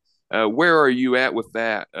time? Where are you at with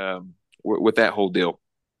that whole deal?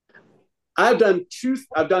 I've done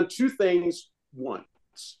two things once.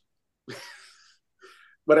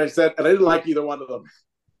 But I said, and I didn't like either one of them.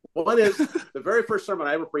 One is the very first sermon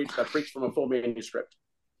I preached from a full manuscript.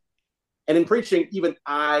 And in preaching, even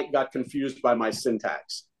I got confused by my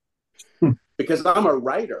syntax because I'm a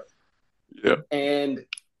writer. Yeah. And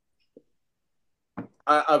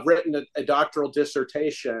I've written a doctoral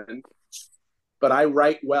dissertation, but I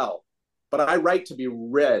write well. But I write to be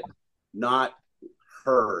read, not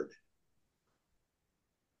heard.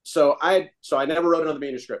 So I never wrote another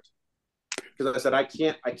manuscript because I said I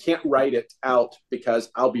can't write it out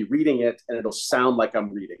because I'll be reading it and it'll sound like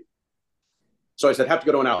I'm reading. So I said, have to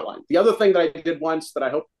go to an outline. The other thing that I did once that I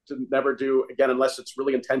hope to never do again, unless it's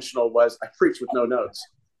really intentional, was I preached with no notes.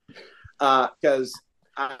 Because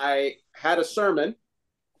I had a sermon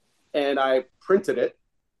and I printed it,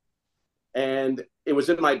 and it was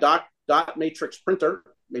in my dot matrix printer.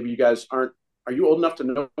 Maybe you guys are you old enough to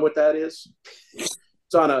know what that is?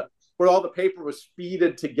 It's on where all the paper was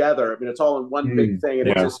feeded together. I mean, it's all in one big thing, and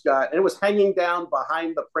it was hanging down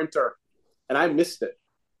behind the printer, and I missed it.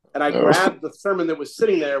 And I grabbed the sermon that was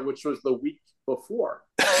sitting there, which was the week before.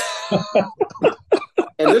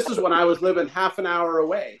 And this is when I was living half an hour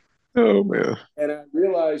away. Oh, man. And I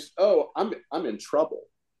realized, I'm in trouble.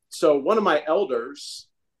 So one of my elders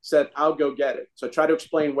said, I'll go get it. So I tried to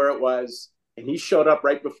explain where it was. And he showed up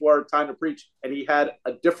right before time to preach. And he had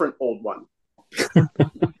a different old one.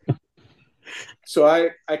 So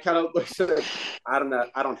I kind of said, I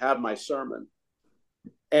don't have my sermon.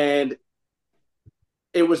 And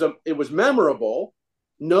it was memorable.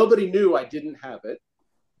 Nobody knew I didn't have it.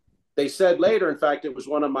 They said later, in fact, it was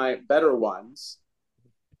one of my better ones.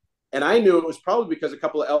 And I knew it was probably because a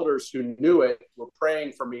couple of elders who knew it were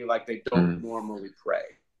praying for me like they don't normally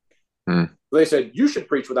pray. They said, you should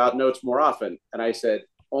preach without notes more often. And I said,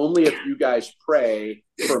 only if you guys pray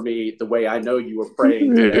for me the way I know you were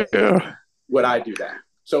praying today, would I do that.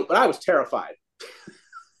 But I was terrified.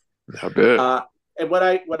 I bet. And what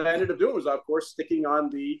I ended up doing was, of course, sticking on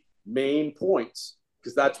the main points,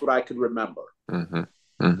 because that's what I could remember.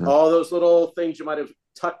 All those little things you might have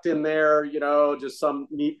tucked in there, just some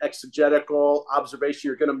neat exegetical observation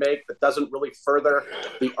you're going to make that doesn't really further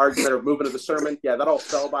the argument or movement of the sermon. Yeah, that all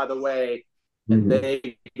fell by the way. And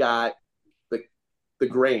they got the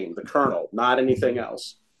grain, the kernel, not anything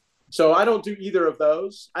else. So I don't do either of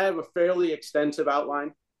those. I have a fairly extensive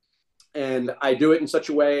outline. And I do it in such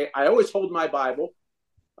a way, I always hold my Bible.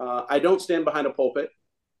 I don't stand behind a pulpit.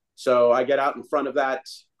 So I get out in front of that.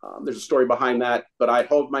 There's a story behind that. But I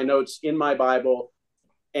hold my notes in my Bible.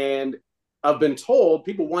 And I've been told,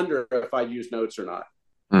 people wonder if I use notes or not.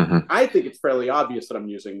 I think it's fairly obvious that I'm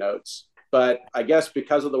using notes. But I guess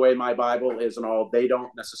because of the way my Bible is and all, they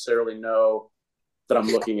don't necessarily know that I'm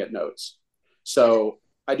looking at notes. So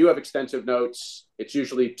I do have extensive notes. It's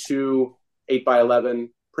usually 2 8x11.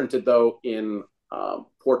 Printed though in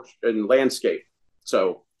landscape,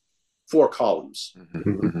 so 4 columns,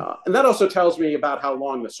 and that also tells me about how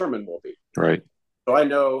long the sermon will be. Right. So I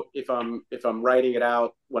know if I'm writing it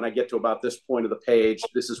out when I get to about this point of the page,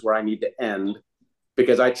 this is where I need to end,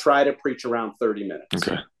 because I try to preach around 30 minutes.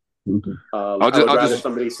 Okay. I'd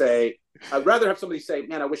rather have somebody say,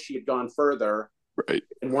 "Man, I wish she had gone further," right,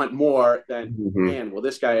 and want more than, "Man, will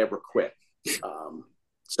this guy ever quit?"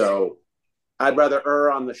 So I'd rather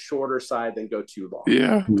err on the shorter side than go too long.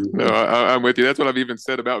 Yeah, no, I'm with you. That's what I've even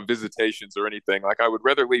said about visitations or anything. Like I would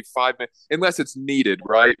rather leave 5 minutes, unless it's needed,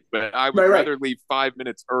 right? But I would rather leave 5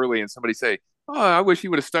 minutes early and somebody say, "Oh, I wish he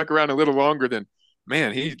would have stuck around a little longer." Than,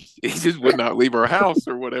 man, he just would not leave our house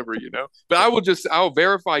or whatever, But I'll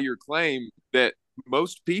verify your claim that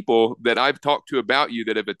most people that I've talked to about you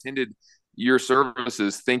that have attended your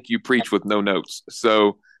services think you preach with no notes.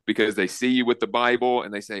 So, because they see you with the Bible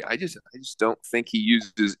and they say, I just don't think he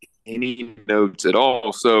uses any notes at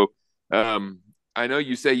all. So I know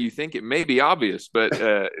you say you think it may be obvious, but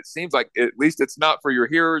it seems like at least it's not for your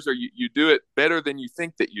hearers, or you do it better than you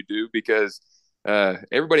think that you do, because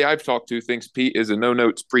everybody I've talked to thinks Pete is a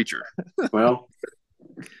no-notes preacher. Well,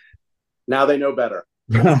 now they know better.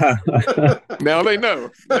 Now they know.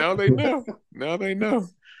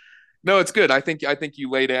 No, it's good. I think you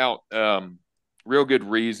laid out real good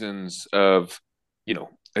reasons of,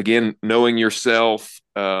 again, knowing yourself,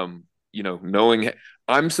 knowing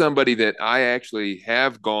I'm somebody that I actually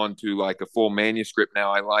have gone to like a full manuscript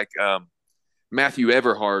now. I like Matthew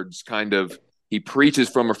Everhard's kind of, he preaches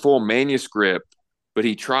from a full manuscript, but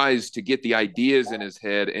he tries to get the ideas in his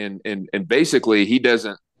head, and basically he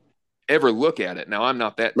doesn't ever look at it. Now, I'm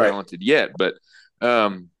not that talented yet, but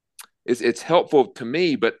it's helpful to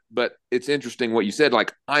me. But it's interesting what you said.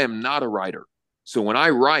 Like, I am not a writer, so when I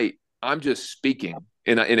write, I'm just speaking,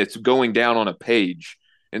 and it's going down on a page.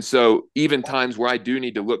 And so even times where I do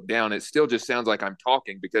need to look down, it still just sounds like I'm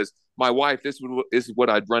talking, because my wife, this is what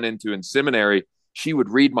I'd run into in seminary. She would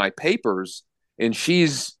read my papers, and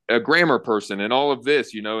she's a grammar person and all of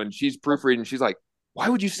this, and she's proofreading. She's like, why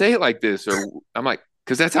would you say it like this? Or I'm like,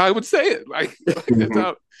 because that's how I would say it. Like that's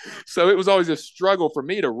how. So it was always a struggle for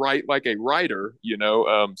me to write like a writer,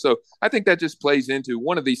 So I think that just plays into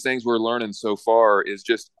one of these things we're learning so far is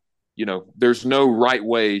just, there's no right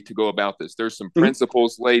way to go about this. There's some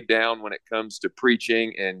principles laid down when it comes to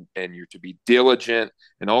preaching, and you're to be diligent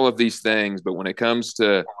and all of these things. But when it comes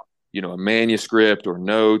to, a manuscript or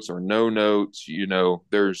notes or no notes,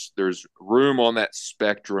 there's room on that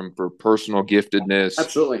spectrum for personal giftedness,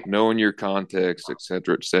 absolutely, knowing your context, et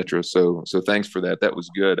cetera, et cetera. So thanks for that. That was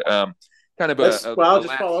good. Kind of I'll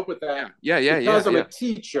just follow up with that. Yeah. Because I'm a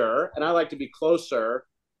teacher and I like to be closer.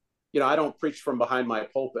 I don't preach from behind my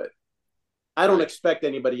pulpit. I don't expect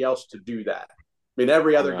anybody else to do that. I mean,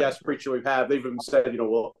 every other guest preacher we've had, they've even said,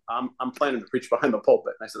 well, I'm planning to preach behind the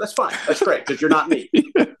pulpit. And I said, that's fine. That's great, because you're not me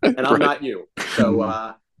and I'm not you.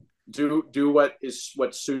 So do what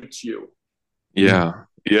suits you. Yeah.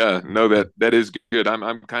 No, that is good.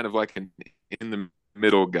 I'm kind of like in the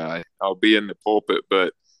middle guy. I'll be in the pulpit,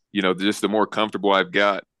 but just the more comfortable I've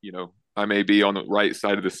got, I may be on the right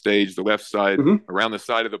side of the stage, the left side, around the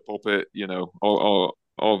side of the pulpit,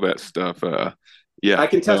 all that stuff. I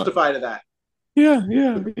can testify to that. Yeah.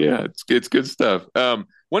 It's good stuff.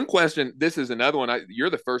 One question, this is another one. You're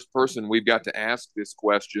the first person we've got to ask this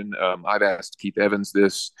question. I've asked Keith Evans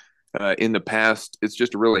this in the past. It's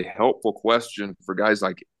just a really helpful question for guys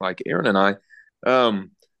like Aaron and I.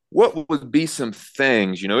 What would be some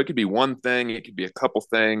things, it could be one thing, it could be a couple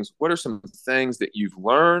things. What are some things that you've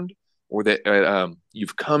learned or that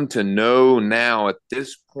you've come to know now at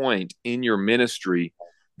this point in your ministry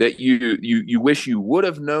that you wish you would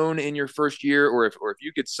have known in your first year, or if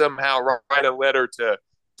you could somehow write a letter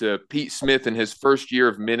to Pete Smith in his first year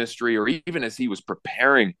of ministry, or even as he was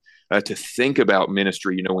preparing to think about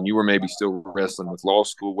ministry, when you were maybe still wrestling with law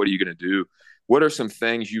school, what are you going to do? What are some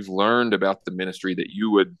things you've learned about the ministry that you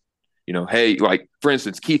would, hey, like for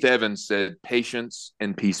instance, Keith Evans said patience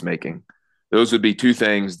and peacemaking. Those would be two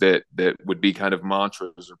things that would be kind of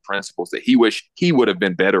mantras or principles that he wished he would have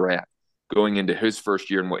been better at going into his first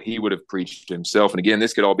year and what he would have preached to himself. And again,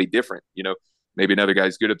 this could all be different. Maybe another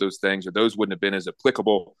guy's good at those things, or those wouldn't have been as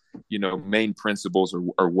applicable, main principles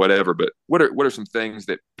or whatever. But what are some things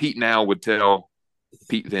that Pete now would tell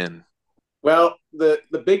Pete then? Well, the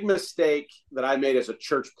big mistake that I made as a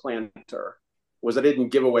church planter was I didn't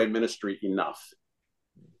give away ministry enough.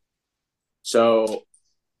 So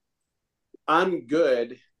I'm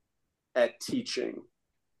good at teaching.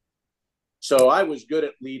 So I was good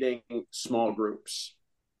at leading small groups.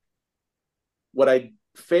 What I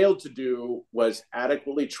failed to do was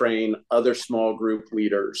adequately train other small group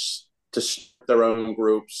leaders to start their own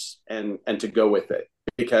groups and to go with it.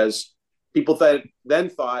 Because people then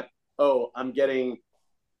thought, oh, I'm getting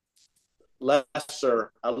a lesser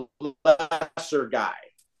guy.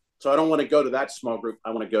 So I don't want to go to that small group. I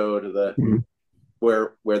want to go to the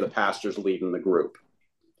where the pastor's leading the group.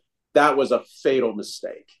 That was a fatal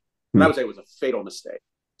mistake. And I would say it was a fatal mistake.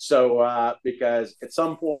 So because at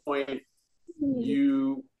some point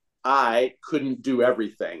I couldn't do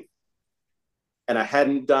everything. And I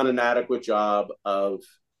hadn't done an adequate job of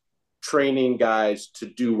training guys to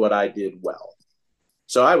do what I did well.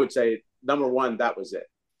 So I would say, number one, that was it.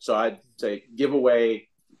 So I'd say give away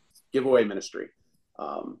ministry.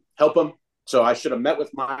 Help them. So I should have met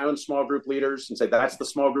with my own small group leaders and say, that's the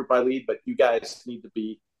small group I lead, but you guys need to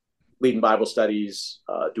be leading Bible studies,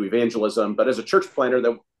 do evangelism. But as a church planter,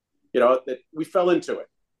 that we fell into it.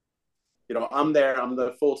 I'm there, I'm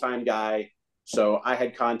the full-time guy. So I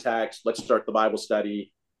had contacts, let's start the Bible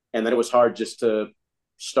study. And then it was hard just to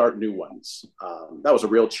start new ones. That was a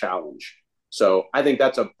real challenge. So I think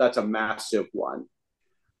that's a massive one.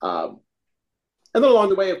 And then along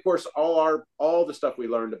the way, of course, all the stuff we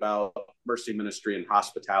learned about mercy ministry and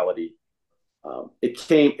hospitality, it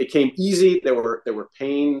came easy. There were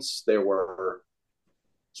pains. There were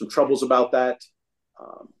some troubles about that.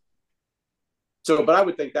 But I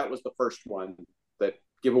would think that was the first one, that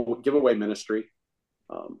give away ministry,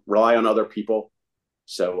 rely on other people.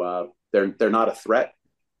 So they're not a threat,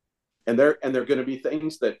 and they're going to be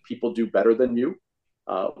things that people do better than you.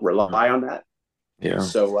 Rely on that. Yeah.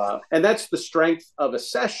 So, and that's the strength of a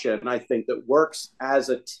session, I think, that works as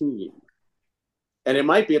a team. And it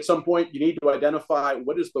might be at some point you need to identify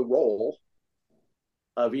what is the role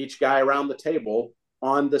of each guy around the table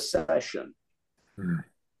on the session.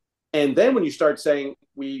 And then when you start saying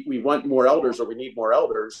we want more elders or we need more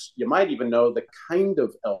elders, you might even know the kind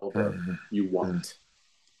of elder you want.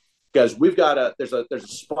 Because we've got there's a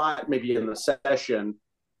spot maybe in the session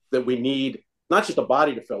that we need not just a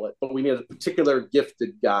body to fill it, but we need a particular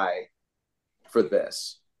gifted guy for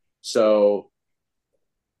this. So,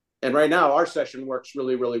 and right now our session works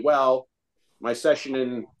really, really well. My session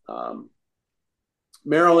in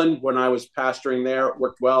Maryland, when I was pastoring there,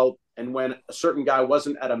 worked well. And when a certain guy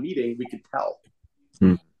wasn't at a meeting, we could tell.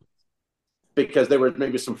 Because there was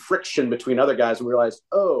maybe some friction between other guys, and we realized,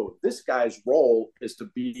 oh, this guy's role is to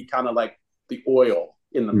be kind of like the oil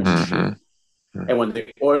in the machine. And when the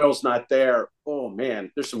oil's not there, oh man,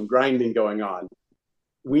 there's some grinding going on.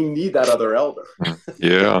 We need that other elder.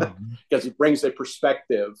 Yeah. Because he brings a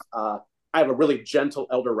perspective. I have a really gentle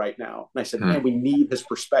elder right now. And I said, man, we need his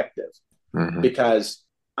perspective. Because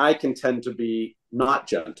I can tend to be not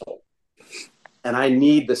gentle. And I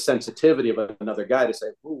need the sensitivity of another guy to say,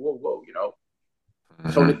 whoa, you know,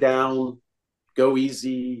 tone it down, go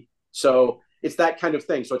easy. So it's that kind of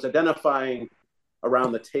thing. So it's identifying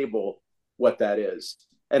around the table what that is.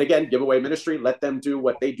 And again, giveaway ministry, let them do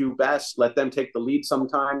what they do best. Let them take the lead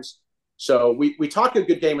sometimes. So we talk a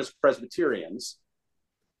good game as Presbyterians.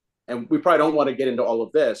 And we probably don't want to get into all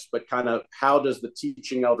of this, but kind of how does the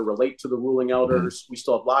teaching elder relate to the ruling elders? We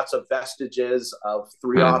still have lots of vestiges of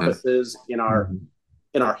three offices in our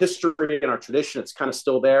history, in our tradition. It's kind of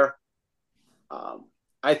still there.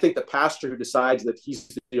 I think the pastor who decides that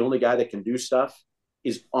he's the only guy that can do stuff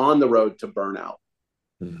is on the road to burnout.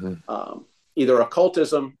 Either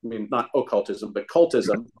occultism, I mean, not occultism, but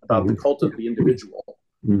cultism, about the cult of the individual.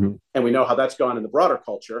 And we know how that's gone in the broader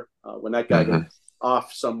culture. When that guy goes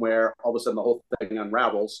off somewhere, all of a sudden the whole thing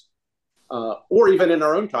unravels. Or even in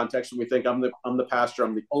our own context, when we think I'm the pastor,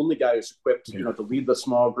 I'm the only guy who's equipped, you know, to lead the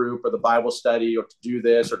small group or the Bible study or to do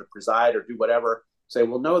this or to preside or do whatever. Say,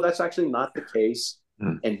 well, no, that's actually not the case.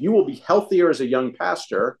 And you will be healthier as a young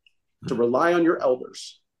pastor to rely on your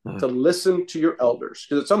elders, to listen to your elders.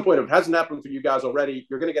 Because at some point, if it hasn't happened for you guys already,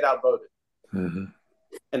 you're going to get outvoted.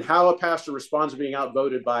 And how a pastor responds to being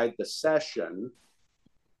outvoted by the session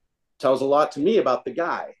tells a lot to me about the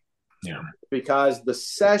guy. Because the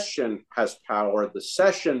session has power, the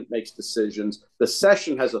session makes decisions, the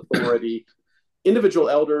session has authority. Individual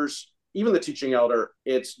elders, even the teaching elder,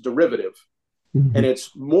 it's derivative. And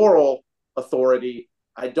it's moral authority.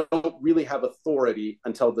 I don't really have authority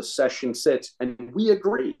until the session sits and we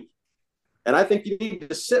agree. And I think you need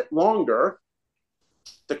to sit longer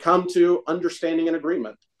to come to understanding and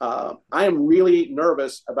agreement. I am really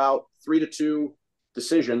nervous about 3-2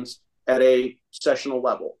 decisions at a sessional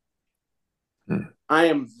level. I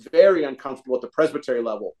am very uncomfortable at the presbytery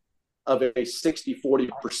level of a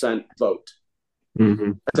 60-40% vote.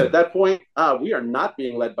 So at that point, we are not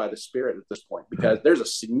being led by the Spirit at this point, because there's a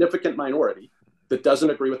significant minority that doesn't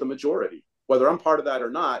agree with the majority, whether I'm part of that or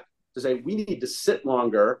not, to say we need to sit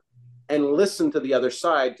longer and listen to the other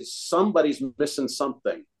side, because somebody's missing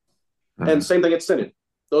something. And same thing at Synod.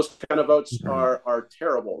 Those kind of votes are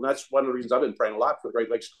terrible. And that's one of the reasons I've been praying a lot for the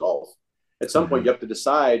Great Lakes Golf. At some point, you have to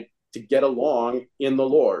decide to get along in the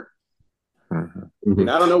Lord. And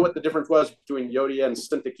I don't know what the difference was between Yodia and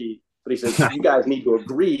Syntyche, but he says, you guys need to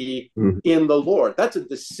agree in the Lord. That's a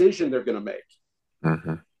decision they're going to make.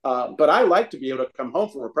 But I like to be able to come home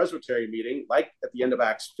from a presbytery meeting, like at the end of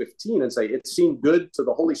Acts 15, and say, it seemed good to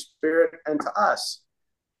the Holy Spirit and to us.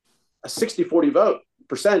 A 60-40 vote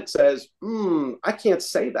percent says, I can't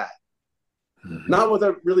say that. Not with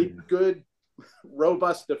a really good,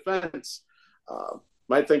 robust defense.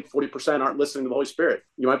 Might think 40% aren't listening to the Holy Spirit.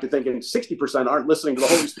 You might be thinking 60% aren't listening to the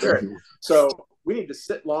Holy Spirit. So we need to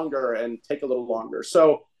sit longer and take a little longer.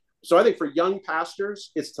 So I think for young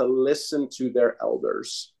pastors, it's to listen to their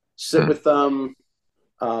elders, sit with them.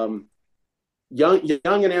 Young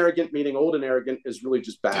and arrogant meaning old and arrogant is really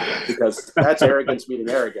just bad, because that's arrogance meaning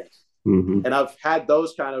arrogance. And I've had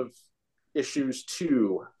those kind of issues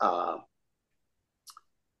too.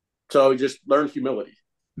 So just learn humility.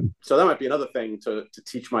 So that might be another thing to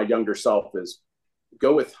teach my younger self, is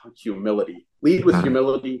go with humility, lead with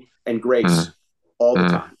humility and grace all the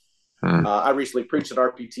time. I recently preached at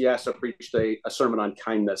RPTS. I preached a sermon on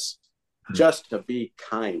kindness, just to be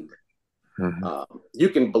kind. You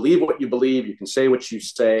can believe what you believe, you can say what you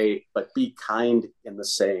say, but be kind in the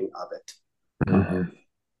saying of it.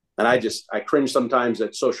 And I cringe sometimes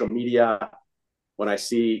at social media when I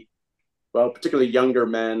see well, particularly younger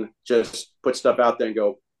men, just put stuff out there and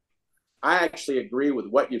go, I actually agree with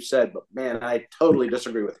what you've said, but man, I totally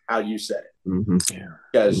disagree with how you said it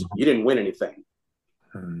because you didn't win anything.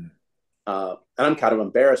 And I'm kind of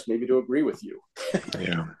embarrassed maybe to agree with you.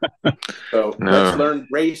 So let's learn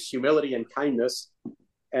grace, humility, and kindness,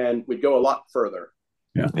 and we'd go a lot further.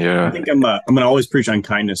 I think I'm going to always preach on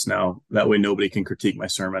kindness now. That way nobody can critique my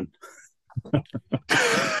sermon.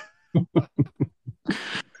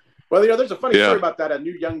 Well, there's a funny story about that. A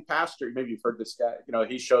new young pastor, maybe you've heard this guy,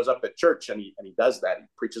 he shows up at church and he does that. He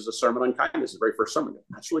preaches a sermon on kindness, his very first sermon.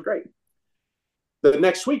 That's really great. The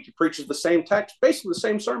next week, he preaches the same text, basically the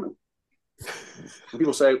same sermon. And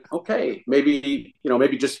people say, okay, maybe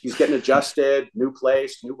just he's getting adjusted, new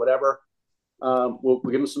place, new whatever. We'll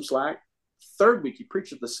give him some slack. Third week, he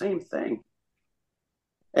preaches the same thing.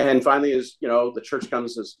 And finally, the church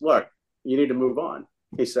comes and says, look, you need to move on.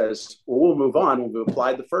 He says, well, we'll move on when we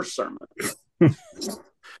applied the first sermon.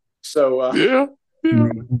 So,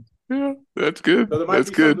 that's good. So there might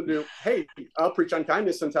be something to do. Hey, I'll preach on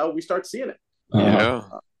kindness until we start seeing it.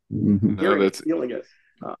 Feeling it.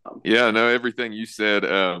 Everything you said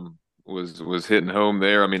was hitting home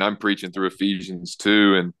there. I mean, I'm preaching through Ephesians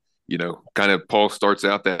 2, and kind of Paul starts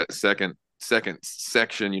out that second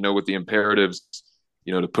section, with the imperatives,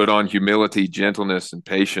 to put on humility, gentleness, and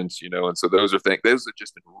patience, and so those have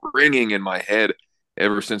just been ringing in my head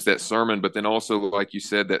ever since that sermon. But then also, like you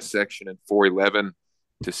said, that section in 4:11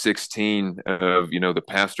 to 16 of, the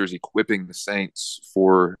pastors equipping the saints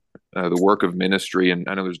for the work of ministry. And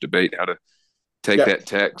I know there's debate how to take that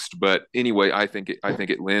text, but anyway, I think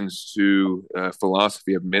it lends to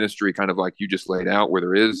philosophy of ministry, kind of like you just laid out, where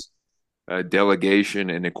there is delegation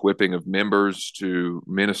and equipping of members to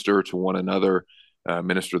minister to one another,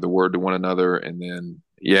 minister the word to one another. And then,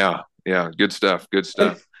 good stuff.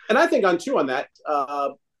 And I think on that,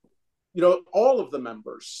 all of the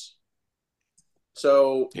members.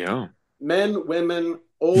 So men, women,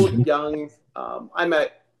 old, young. I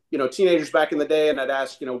met, teenagers back in the day, and I'd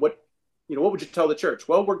ask, what would you tell the church?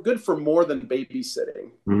 Well, we're good for more than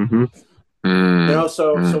babysitting.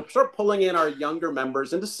 So start pulling in our younger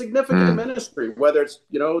members into significant ministry, whether it's,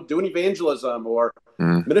 doing evangelism or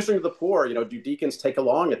ministering to the poor. Do deacons take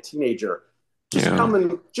along a teenager? Just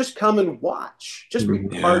come and watch. Just be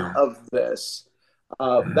part of this.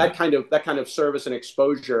 That kind of service and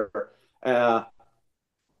exposure. And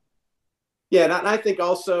I think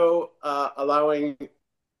also allowing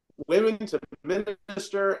women to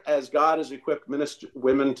minister as God has equipped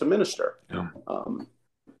women to minister.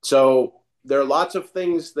 So there are lots of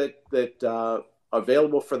things that are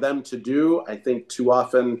available for them to do. I think too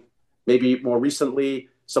often, maybe more recently,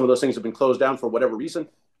 some of those things have been closed down for whatever reason.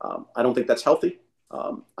 I don't think that's healthy.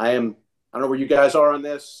 I don't know where you guys are on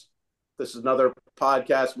this. This is another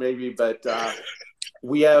podcast maybe, but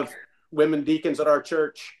we have women deacons at our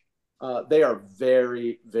church. They are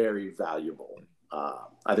very, very valuable.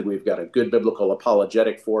 I think we've got a good biblical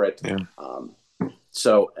apologetic for it. And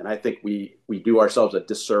I think we do ourselves a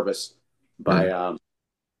disservice by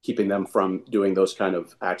keeping them from doing those kind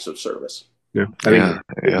of acts of service. I think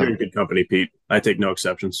you're in good company, Pete. I take no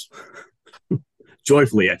exceptions.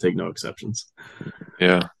 Joyfully, I take no exceptions.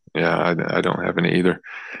 I don't have any either.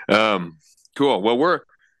 Cool. Well,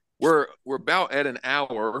 we're about at an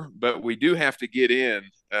hour, but we do have to get in.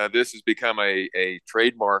 This has become a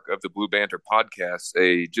trademark of the Blue Banter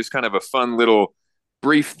podcast. Just kind of a fun little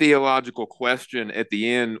brief theological question at the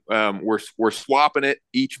end. We're swapping it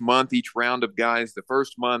each month, each round of guys. The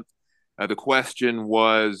first month, the question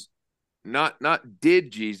was not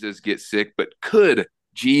did Jesus get sick, but could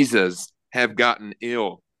Jesus have gotten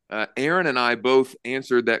ill? Aaron and I both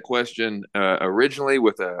answered that question originally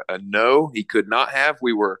with a no. He could not have.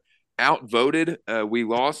 We were outvoted. We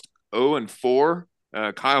lost 0-4.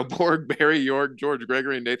 Kyle Borg, Barry York, George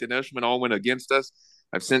Gregory, and Nathan Eschman all went against us.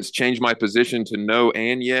 I've since changed my position to no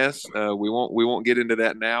and yes. We won't get into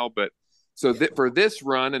that now, but so for this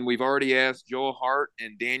run, and we've already asked Joel Hart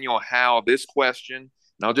and Daniel Howe this question,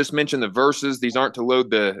 and I'll just mention the verses. These aren't to load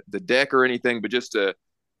the deck or anything, but just to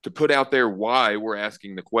put out there why we're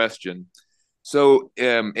asking the question. So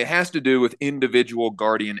it has to do with individual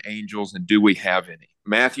guardian angels, and do we have any?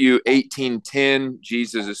 Matthew 18:10,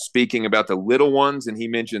 Jesus is speaking about the little ones, and he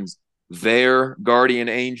mentions their guardian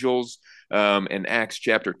angels. In Acts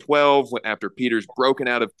chapter 12, after Peter's broken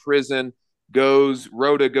out of prison,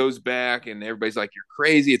 Rhoda goes back, and everybody's like, you're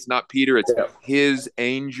crazy. It's not Peter, it's his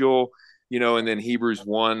angel. And then Hebrews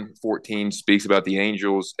 1:14 speaks about the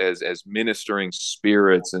angels as ministering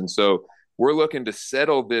spirits. And so we're looking to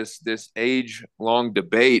settle this age-long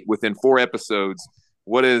debate within 4 episodes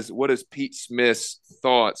what is Pete Smith's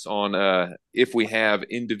thoughts on if we have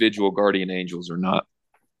individual guardian angels or not?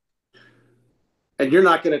 And you're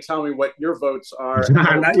not going to tell me what your votes are.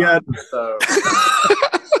 Not yet. So,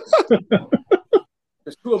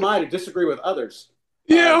 because who am I to disagree with others?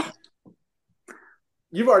 Yeah.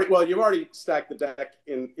 You've already stacked the deck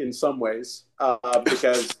in some ways,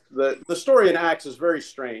 because the story in Acts is very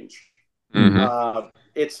strange. Mm-hmm.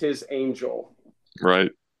 It's his angel.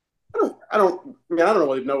 Right. I don't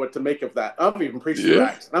really know what to make of that. I've even preached through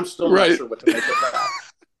Acts, and I'm still not sure what to make of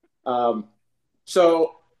that.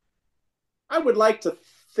 So I would like to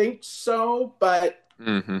think so, but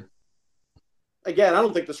again, I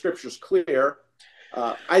don't think the scripture's clear.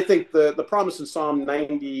 I think the promise in Psalm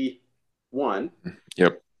 91.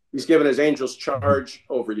 Yep. He's given his angels charge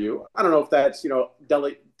over you. I don't know if that's,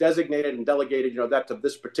 designated and delegated, that to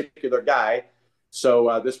this particular guy.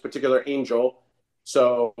 So this particular angel.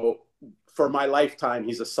 So for my lifetime,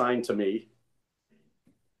 he's assigned to me.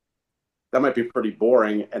 That might be pretty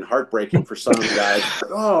boring and heartbreaking for some guys.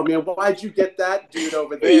 Oh man, why'd you get that dude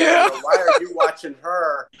over there? Yeah. Why are you watching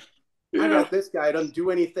her? I got this guy. Doesn't do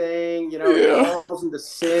anything. He falls into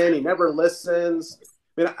sin. He never listens.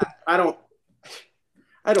 I mean, I don't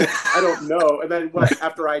know. And then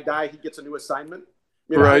after I die, he gets a new assignment.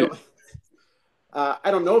 Right.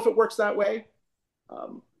 I don't know if it works that way.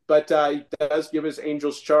 But he does give his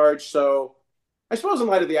angels charge. So I suppose in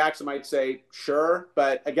light of the Acts, I might say, sure.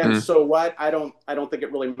 But again, so what? I don't think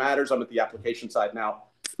it really matters. I'm at the application side now.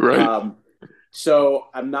 Right. So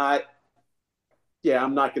I'm not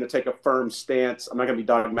going to take a firm stance. I'm not going to be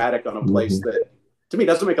dogmatic on a place that, to me,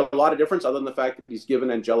 doesn't make a lot of difference other than the fact that he's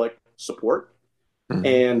given angelic support.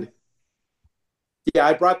 And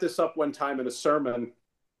I brought this up one time in a sermon.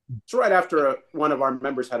 It's right after one of our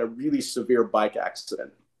members had a really severe bike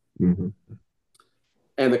accident. And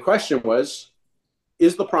the question was,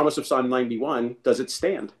 is the promise of Psalm 91, does it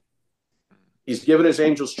stand? He's given his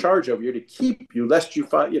angels charge over you to keep you, lest you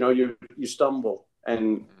you stumble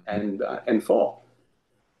and fall.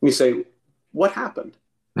 And you say, what happened?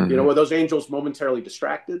 Were those angels momentarily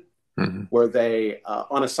distracted? Were they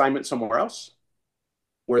on assignment somewhere else?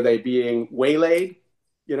 Were they being waylaid?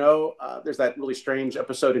 There's that really strange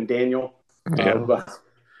episode in Daniel.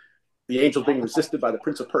 The angel being resisted by the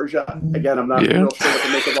Prince of Persia. Again, I'm not real sure what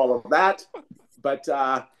to make of all of that. But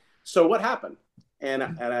so what happened? And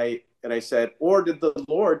I said, or did the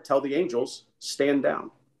Lord tell the angels, stand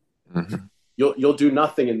down? You'll do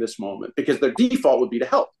nothing in this moment, because their default would be to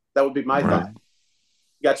help. That would be my thought.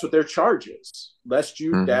 That's what their charge is, lest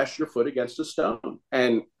you dash your foot against a stone.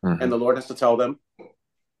 And the Lord has to tell them,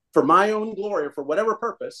 for my own glory or for whatever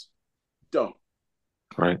purpose, don't.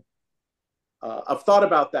 Right. I've thought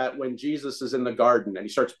about that when Jesus is in the garden and he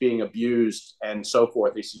starts being abused and so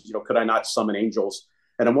forth. He says, could I not summon angels?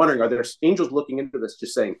 And I'm wondering, are there angels looking into this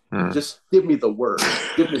just saying, just give me the word,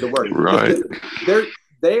 give me the word. Right.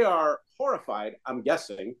 They are horrified, I'm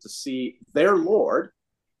guessing, to see their Lord,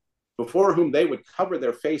 before whom they would cover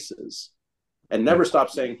their faces and never stop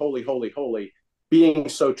saying, holy, holy, holy, being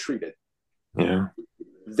so treated. Yeah.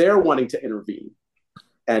 They're wanting to intervene,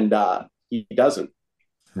 and he doesn't.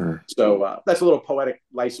 So that's a little poetic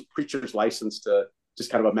preacher's license to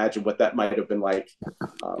just kind of imagine what that might have been like.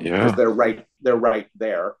 Because they're right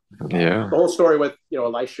there. Yeah. The whole story with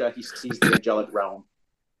Elisha, he sees the angelic realm.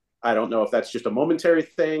 I don't know if that's just a momentary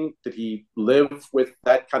thing. Did he live with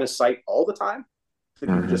that kind of sight all the time? Did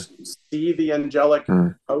he just see the angelic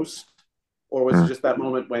host, or was it just that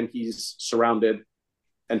moment when he's surrounded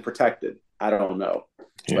and protected? I don't know.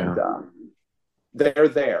 But they're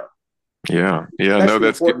there. Yeah. That's the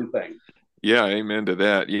important thing. Yeah, amen to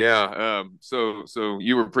that. Yeah. So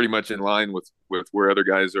you were pretty much in line with where other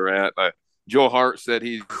guys are at. Joel Hart said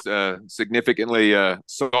he's significantly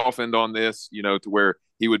softened on this, to where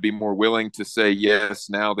he would be more willing to say yes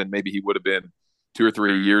now than maybe he would have been 2 or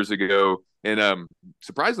 3 years ago. And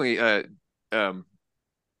surprisingly, I don't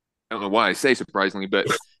know why I say surprisingly, but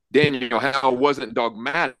Daniel Howe wasn't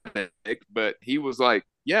dogmatic, but he was like,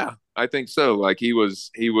 yeah, I think so. Like he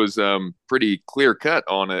was pretty clear cut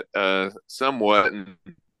on it, somewhat. And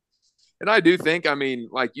I do think, I mean,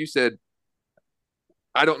 like you said,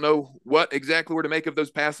 I don't know what exactly were to make of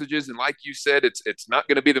those passages. And like you said, it's not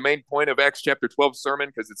going to be the main point of Acts chapter 12 sermon,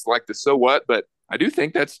 because it's like the so what, but I do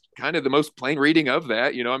think that's kind of the most plain reading of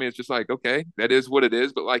that. I mean, it's just like, okay, that is what it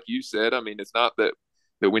is. But like you said, I mean, it's not that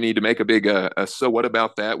we need to make a big a so what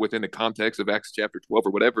about that within the context of Acts chapter 12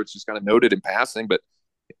 or whatever. It's just kind of noted in passing. But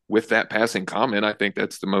with that passing comment, I think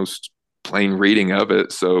that's the most plain reading of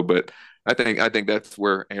it. So, but I think that's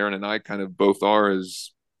where Aaron and I kind of both are,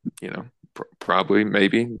 is, probably,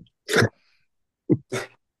 maybe.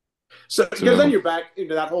 So because then you're back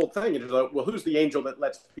into that whole thing. It's like, well, who's the angel that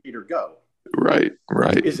lets Peter go? Right.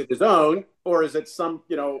 Is it his own, or is it some,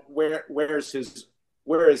 where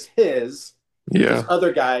is his? This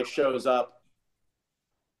other guy shows up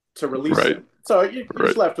to release him. So you're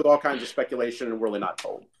just left with all kinds of speculation and really not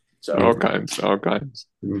told. So all kinds.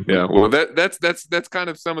 Yeah. Well, that's kind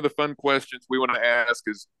of some of the fun questions we want to ask,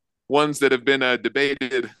 is ones that have been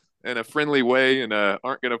debated in a friendly way and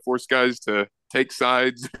aren't going to force guys to take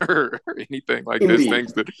sides or anything like this.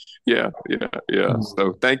 Things that, yeah.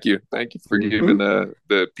 So thank you for giving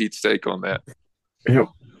the Pete's take on that. Yeah.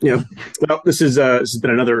 Well, this has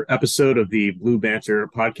been another episode of the Blue Banter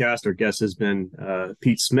podcast. Our guest has been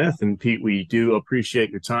Pete Smith, and Pete, we do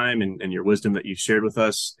appreciate your time and your wisdom that you've shared with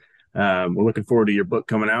us. We're looking forward to your book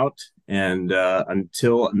coming out. And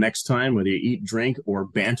until next time, whether you eat, drink, or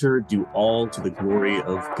banter, do all to the glory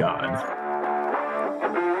of God.